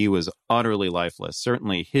carry. He was utterly lifeless.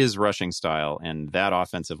 Certainly his rushing style and that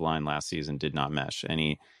offensive line last season did not mesh. And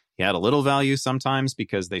he had a little value sometimes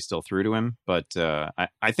because they still threw to him. But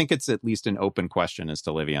I think it's at least an open question as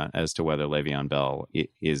to whether Le'Veon Bell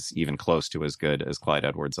is even close to as good as Clyde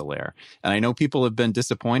Edwards-Helaire. And I know people have been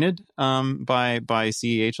disappointed by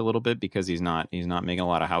CEH a little bit because he's not making a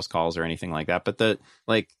lot of house calls or anything like that. But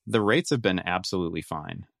the rates have been absolutely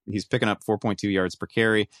fine. He's picking up 4.2 yards per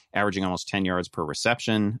carry, averaging almost 10 yards per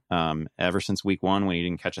reception. Ever since week 1, when he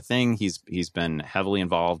didn't catch a thing, he's been heavily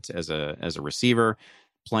involved as a receiver.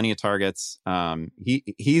 Plenty of targets.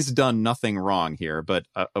 He's done nothing wrong here, but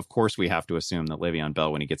of course we have to assume that Le'Veon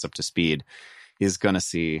Bell, when he gets up to speed, is going to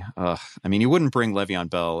see. You wouldn't bring Le'Veon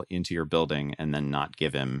Bell into your building and then not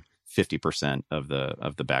give him 50% of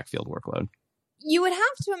the backfield workload. You would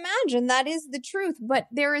have to imagine that is the truth, but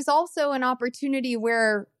there is also an opportunity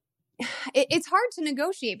where it's hard to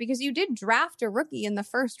negotiate, because you did draft a rookie in the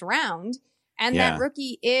first round, and that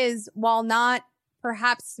rookie is, while not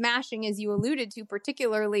perhaps smashing, as you alluded to,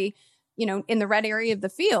 particularly, in the red area of the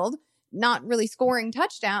field, not really scoring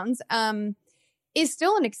touchdowns, is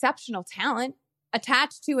still an exceptional talent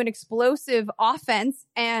attached to an explosive offense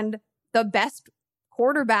and the best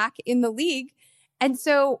quarterback in the league. And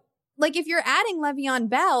so, if you're adding Le'Veon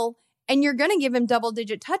Bell and you're going to give him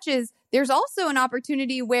double-digit touches, there's also an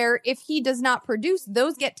opportunity where if he does not produce,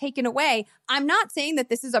 those get taken away. I'm not saying that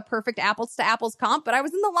this is a perfect apples-to-apples comp, but I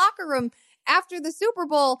was in the locker room after the Super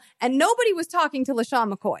Bowl and nobody was talking to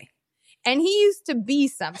LaShawn McCoy. And he used to be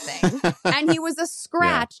something. And he was a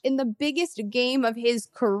scratch in the biggest game of his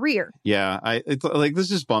career. Yeah, this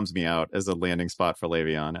just bums me out as a landing spot for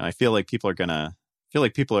Le'Veon. I feel like people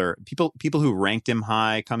who ranked him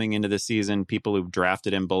high coming into the season, people who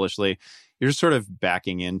drafted him bullishly, you're just sort of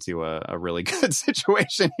backing into a really good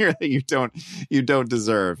situation here that you don't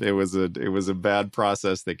deserve. It was a bad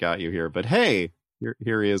process that got you here, but hey,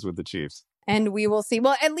 here he is with the Chiefs. And we will see.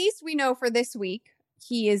 Well, at least we know for this week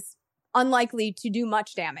he is unlikely to do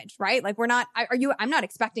much damage, right? I'm not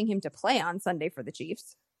expecting him to play on Sunday for the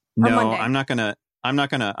Chiefs. No, I'm not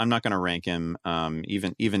gonna rank him.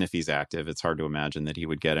 Even if he's active, it's hard to imagine that he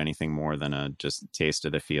would get anything more than a just taste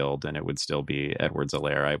of the field, and it would still be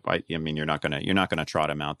Edwards-Helaire. You're not gonna trot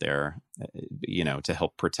him out there, to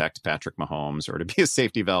help protect Patrick Mahomes or to be a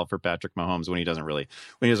safety valve for Patrick Mahomes when he doesn't really.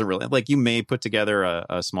 You may put together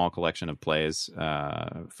a small collection of plays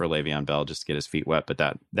for Le'Veon Bell just to get his feet wet, but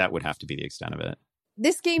that would have to be the extent of it.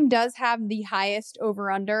 This game does have the highest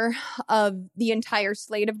over-under of the entire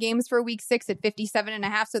slate of games for week 6 at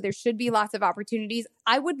 57.5. So there should be lots of opportunities.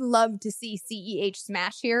 I would love to see CEH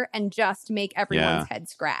smash here and just make everyone's head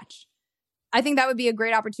scratch. I think that would be a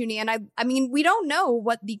great opportunity. And I mean, we don't know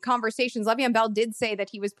what the conversations. Le'Veon Bell did say that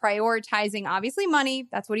he was prioritizing, obviously, money.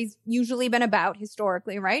 That's what he's usually been about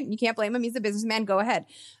historically, right? You can't blame him. He's a businessman. Go ahead.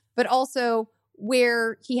 But also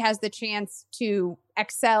where he has the chance to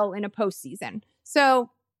excel in a postseason. So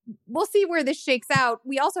we'll see where this shakes out.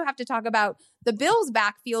 We also have to talk about the Bills'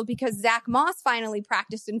 backfield, because Zach Moss finally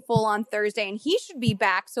practiced in full on Thursday and he should be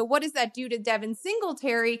back. So what does that do to Devin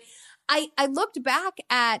Singletary? I looked back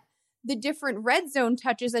at the different red zone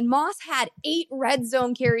touches, and Moss had 8 red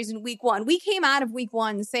zone carries in week 1. We came out of week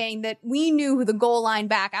 1 saying that we knew who the goal line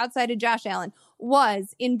back outside of Josh Allen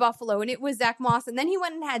was in Buffalo, and it was Zach Moss. And then he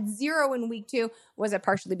went and had 0 in week 2. Was it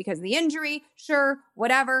partially because of the injury? Sure,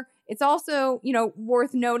 whatever. It's also,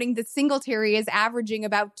 worth noting that Singletary is averaging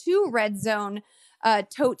about 2 red zone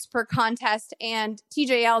totes per contest, and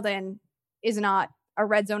TJ Yeldon is not a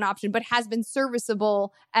red zone option, but has been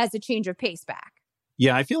serviceable as a change of pace back.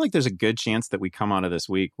 Yeah, I feel like there's a good chance that we come out of this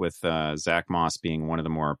week with Zach Moss being one of the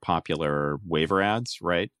more popular waiver ads,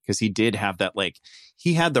 right? Because he did have that,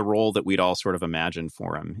 he had the role that we'd all sort of imagined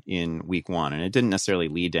for him in week one. And it didn't necessarily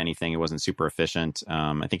lead to anything. It wasn't super efficient.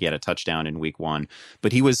 I think he had a touchdown in week one,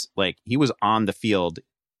 but he was on the field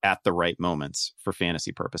at the right moments for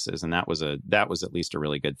fantasy purposes. And that was at least a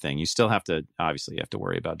really good thing. You still have to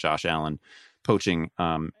worry about Josh Allen poaching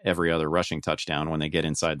every other rushing touchdown when they get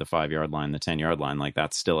inside the 5-yard line, the 10-yard line.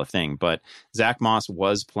 That's still a thing. But Zach Moss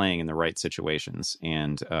was playing in the right situations.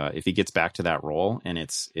 And if he gets back to that role, and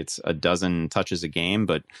it's a dozen touches a game,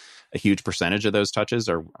 but a huge percentage of those touches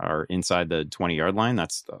are inside the 20-yard line,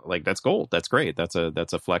 that's gold. That's great. That's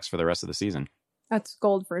a flex for the rest of the season. That's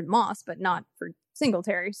gold for Moss, but not for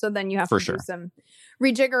Singletary. So then you have to do some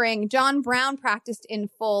rejiggering. John Brown practiced in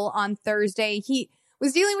full on Thursday. He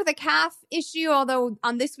was dealing with a calf issue, although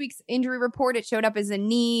on this week's injury report, it showed up as a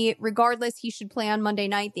knee. Regardless, he should play on Monday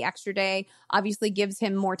night. The extra day obviously gives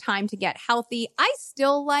him more time to get healthy. I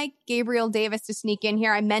still like Gabriel Davis to sneak in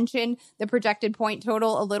here. I mentioned the projected point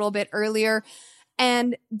total a little bit earlier.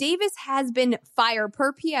 And Davis has been fire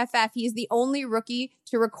per PFF. He's the only rookie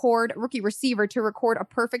receiver to record a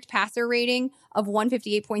perfect passer rating of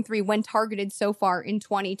 158.3 when targeted so far in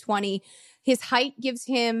 2020. His height gives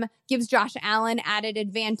Josh Allen added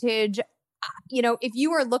advantage. If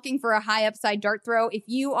you are looking for a high upside dart throw, if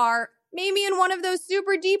you are maybe in one of those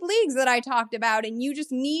super deep leagues that I talked about and you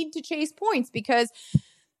just need to chase points because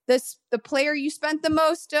the player you spent the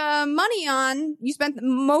most money on, you spent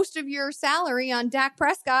most of your salary on Dak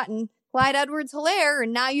Prescott and Clyde Edwards-Helaire,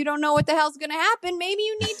 and now you don't know what the hell's going to happen. Maybe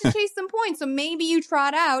you need to chase some points. So maybe you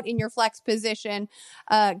trot out in your flex position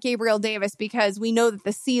Gabriel Davis, because we know that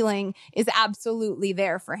the ceiling is absolutely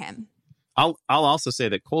there for him. I'll also say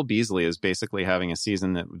that Cole Beasley is basically having a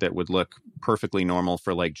season that would look perfectly normal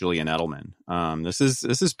for Julian Edelman. This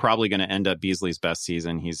is probably going to end up Beasley's best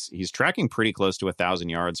season. He's tracking pretty close to 1,000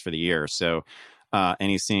 yards for the year. So, and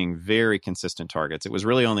he's seeing very consistent targets. It was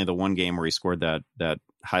really only the one game where he scored that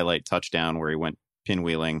highlight touchdown where he went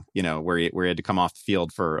pinwheeling, where he had to come off the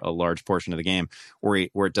field for a large portion of the game, where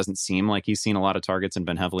it doesn't seem like he's seen a lot of targets and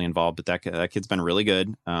been heavily involved. But that kid's been really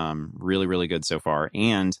good, really, really good so far.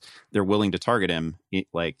 And they're willing to target him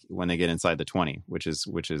when they get inside the 20, which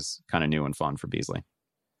is kind of new and fun for Beasley.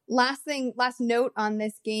 Last note on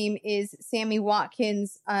this game is Sammy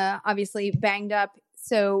Watkins, obviously banged up.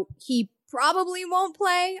 So he probably won't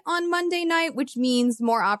play on Monday night, which means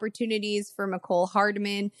more opportunities for Mecole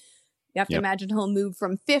Hardman. You have to imagine he'll move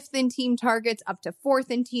from 5th in team targets up to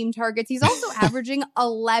 4th in team targets. He's also averaging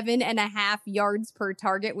 11.5 yards per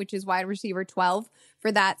target, which is wide receiver 12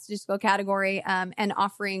 for that statistical category, and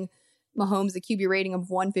offering Mahomes a QB rating of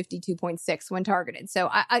 152.6 when targeted. So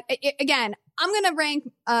again, I'm going to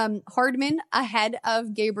rank Hardman ahead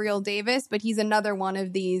of Gabriel Davis, but he's another one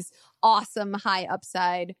of these awesome high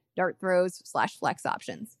upside dart throws / flex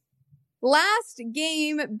options. Last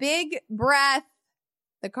game, big breath.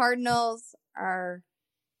 The Cardinals are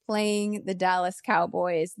playing the Dallas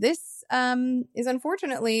Cowboys. This is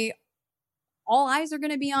unfortunately all eyes are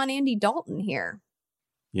going to be on Andy Dalton here.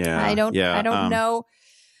 Yeah, I don't know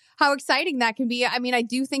how exciting that can be. I mean, I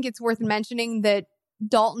do think it's worth mentioning that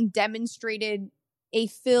Dalton demonstrated a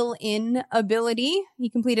fill-in ability. He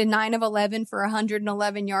completed 9 of 11 for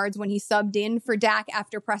 111 yards when he subbed in for Dak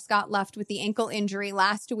after Prescott left with the ankle injury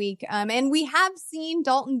last week. And we have seen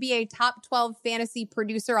Dalton be a top 12 fantasy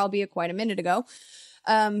producer, albeit quite a minute ago,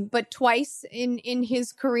 but twice in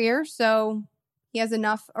his career. So he has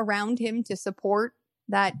enough around him to support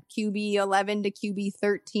that QB 11 to QB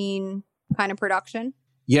 13 kind of production.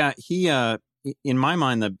 Yeah, he in my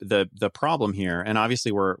mind, the problem here, and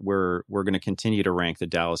obviously we're going to continue to rank the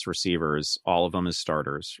Dallas receivers, all of them as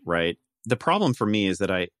starters, right? The problem for me is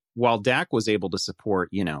that while Dak was able to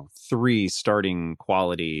support, 3 starting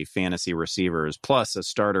quality fantasy receivers plus a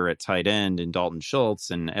starter at tight end and Dalton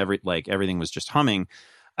Schultz, and everything was just humming.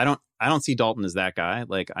 I don't see Dalton as that guy.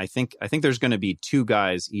 I think there's going to be 2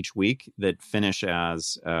 guys each week that finish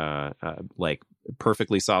as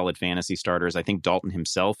perfectly solid fantasy starters. I think Dalton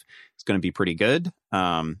himself is going to be pretty good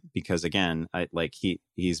because again,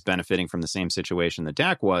 he's benefiting from the same situation that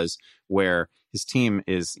Dak was, where his team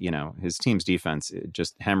is, his team's defense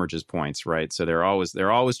just hemorrhages points, right? So they're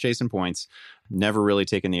always chasing points, never really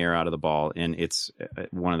taking the air out of the ball, and it's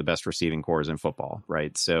one of the best receiving cores in football,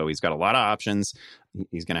 right? So he's got a lot of options.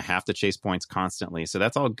 He's going to have to chase points constantly. So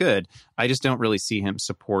that's all good. I just don't really see him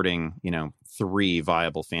supporting, 3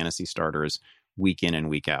 viable fantasy starters week in and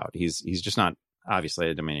week out. He's just not, obviously,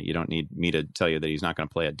 I mean, you don't need me to tell you that he's not going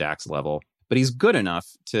to play at Dak's level, but he's good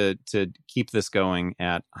enough to keep this going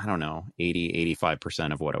at, I don't know,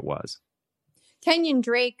 80-85% of what it was. Kenyon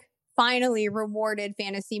Drake finally rewarded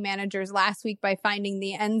fantasy managers last week by finding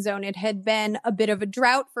the end zone. It had been a bit of a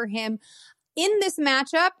drought for him in this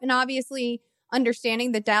matchup, and obviously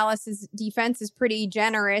understanding that Dallas's defense is pretty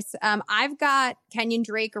generous. I've got Kenyon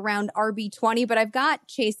Drake around RB20, but I've got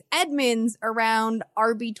Chase Edmonds around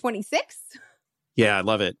RB26. Yeah, I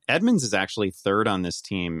love it. Edmonds is actually third on this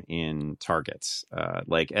team in targets.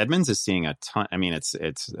 Edmonds is seeing a ton. I mean, it's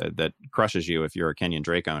that crushes you if you're a Kenyon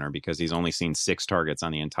Drake owner because he's only seen 6 targets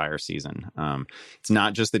on the entire season. It's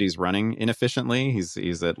not just that he's running inefficiently.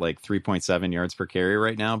 He's at like 3.7 yards per carry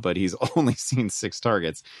right now, but he's only seen 6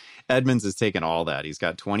 targets. Edmonds has taken all that. He's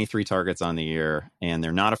got 23 targets on the year, and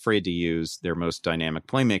they're not afraid to use their most dynamic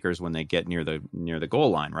playmakers when they get near the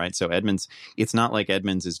goal line, right? So Edmonds, it's not like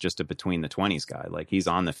Edmonds is just a between the 20s guy. Like he's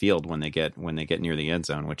on the field when they get near the end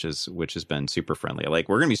zone, which has been super friendly. Like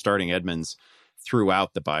we're going to be starting Edmonds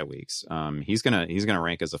throughout the bye weeks. He's gonna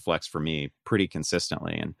rank as a flex for me pretty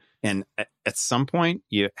consistently. And at some point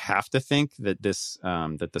you have to think that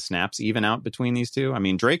that the snaps even out between these two. I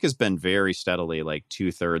mean, Drake has been very steadily like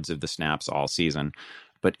 2/3 of the snaps all season,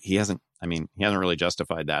 but he hasn't really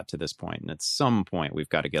justified that to this point. And at some point we've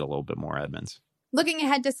got to get a little bit more Edmonds. Looking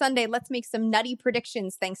ahead to Sunday, let's make some nutty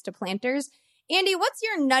predictions thanks to Planters. Andy, what's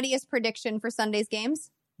your nuttiest prediction for Sunday's games?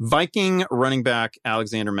 Viking running back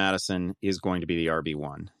Alexander Mattison is going to be the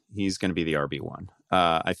RB1. He's going to be the RB1.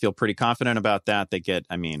 I feel pretty confident about that.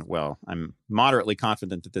 I'm moderately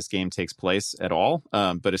confident that this game takes place at all.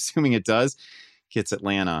 But assuming it does, hits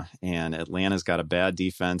Atlanta, and Atlanta's got a bad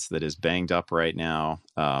defense that is banged up right now.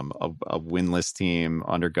 A winless team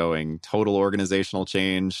undergoing total organizational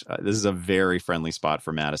change. This is a very friendly spot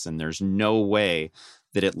for Mattison. There's no way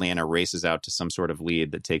that Atlanta races out to some sort of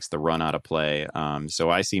lead that takes the run out of play. So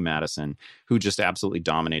I see Mattison, who just absolutely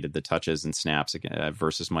dominated the touches and snaps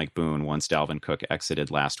versus Mike Boone once Dalvin Cook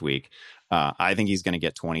exited last week. I think he's going to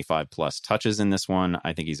get 25 plus touches in this one.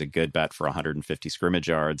 I think he's a good bet for 150 scrimmage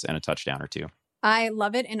yards and a touchdown or 2. I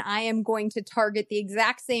love it, and I am going to target the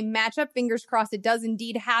exact same matchup. Fingers crossed it does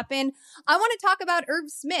indeed happen. I want to talk about Irv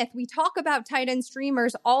Smith. We talk about tight end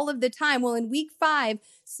streamers all of the time. Well, in week 5,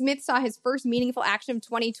 Smith saw his first meaningful action of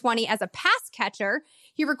 2020 as a pass catcher.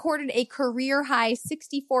 He recorded a career-high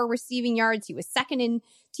 64 receiving yards. He was second in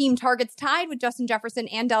team targets, tied with Justin Jefferson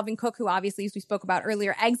and Dalvin Cook, who obviously, as we spoke about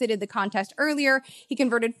earlier, exited the contest earlier. He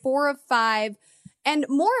converted 4 of 5. And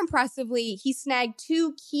more impressively, he snagged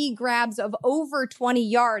 2 key grabs of over 20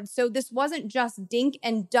 yards. So this wasn't just dink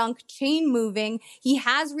and dunk chain moving. He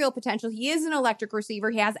has real potential. He is an electric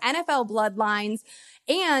receiver. He has NFL bloodlines.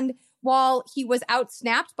 And while he was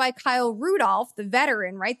outsnapped by Kyle Rudolph, the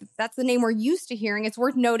veteran, right? That's the name we're used to hearing. It's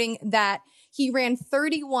worth noting that he ran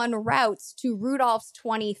 31 routes to Rudolph's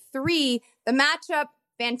 23. The matchup,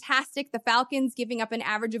 fantastic. The Falcons giving up an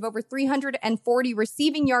average of over 340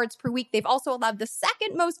 receiving yards per week. They've also allowed the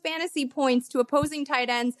second most fantasy points to opposing tight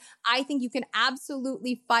ends. I think you can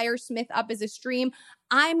absolutely fire Smith up as a stream.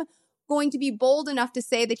 I'm going to be bold enough to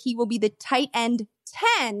say that he will be the tight end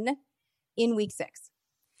 10 in week 6.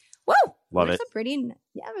 Whoa. Love it.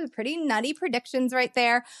 Pretty nutty predictions right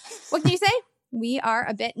there. What can you say? We are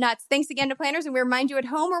a bit nuts. Thanks again to Planters, and we remind you at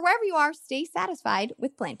home or wherever you are, stay satisfied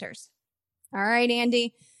with Planters. All right,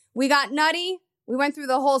 Andy, we got nutty. We went through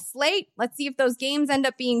the whole slate. Let's see if those games end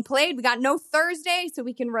up being played. We got no Thursday, so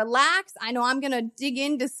we can relax. I know I'm going to dig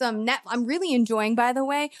into some I'm really enjoying, by the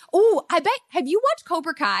way. Oh, I bet. Have you watched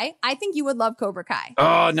Cobra Kai? I think you would love Cobra Kai.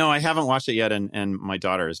 Oh, no, I haven't watched it yet. And my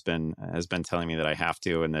daughter has been telling me that I have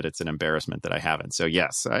to, and that it's an embarrassment that I haven't. So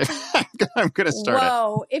yes, I'm going to start it.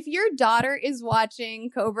 Whoa. If your daughter is watching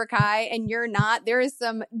Cobra Kai and you're not, there is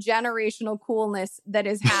some generational coolness that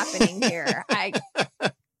is happening here.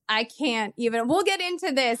 I can't even. We'll get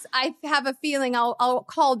into this. I have a feeling I'll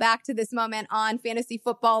call back to this moment on Fantasy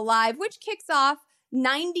Football Live, which kicks off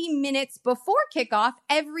 90 minutes before kickoff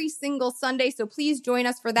every single Sunday. So please join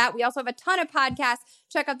us for that. We also have a ton of podcasts.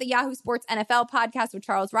 Check out the Yahoo Sports NFL podcast with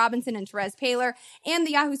Charles Robinson and Therese Paylor, and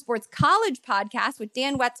the Yahoo Sports College podcast with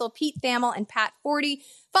Dan Wetzel, Pete Thamel, and Pat Forty.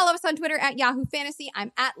 Follow us on Twitter at Yahoo Fantasy.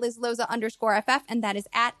 I'm at LizLoza_FF, and that is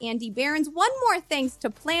at Andy Behrens. One more thanks to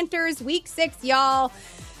Planters. Week 6, y'all.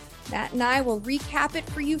 Matt and I will recap it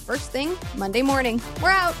for you first thing Monday morning. We're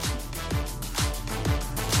out.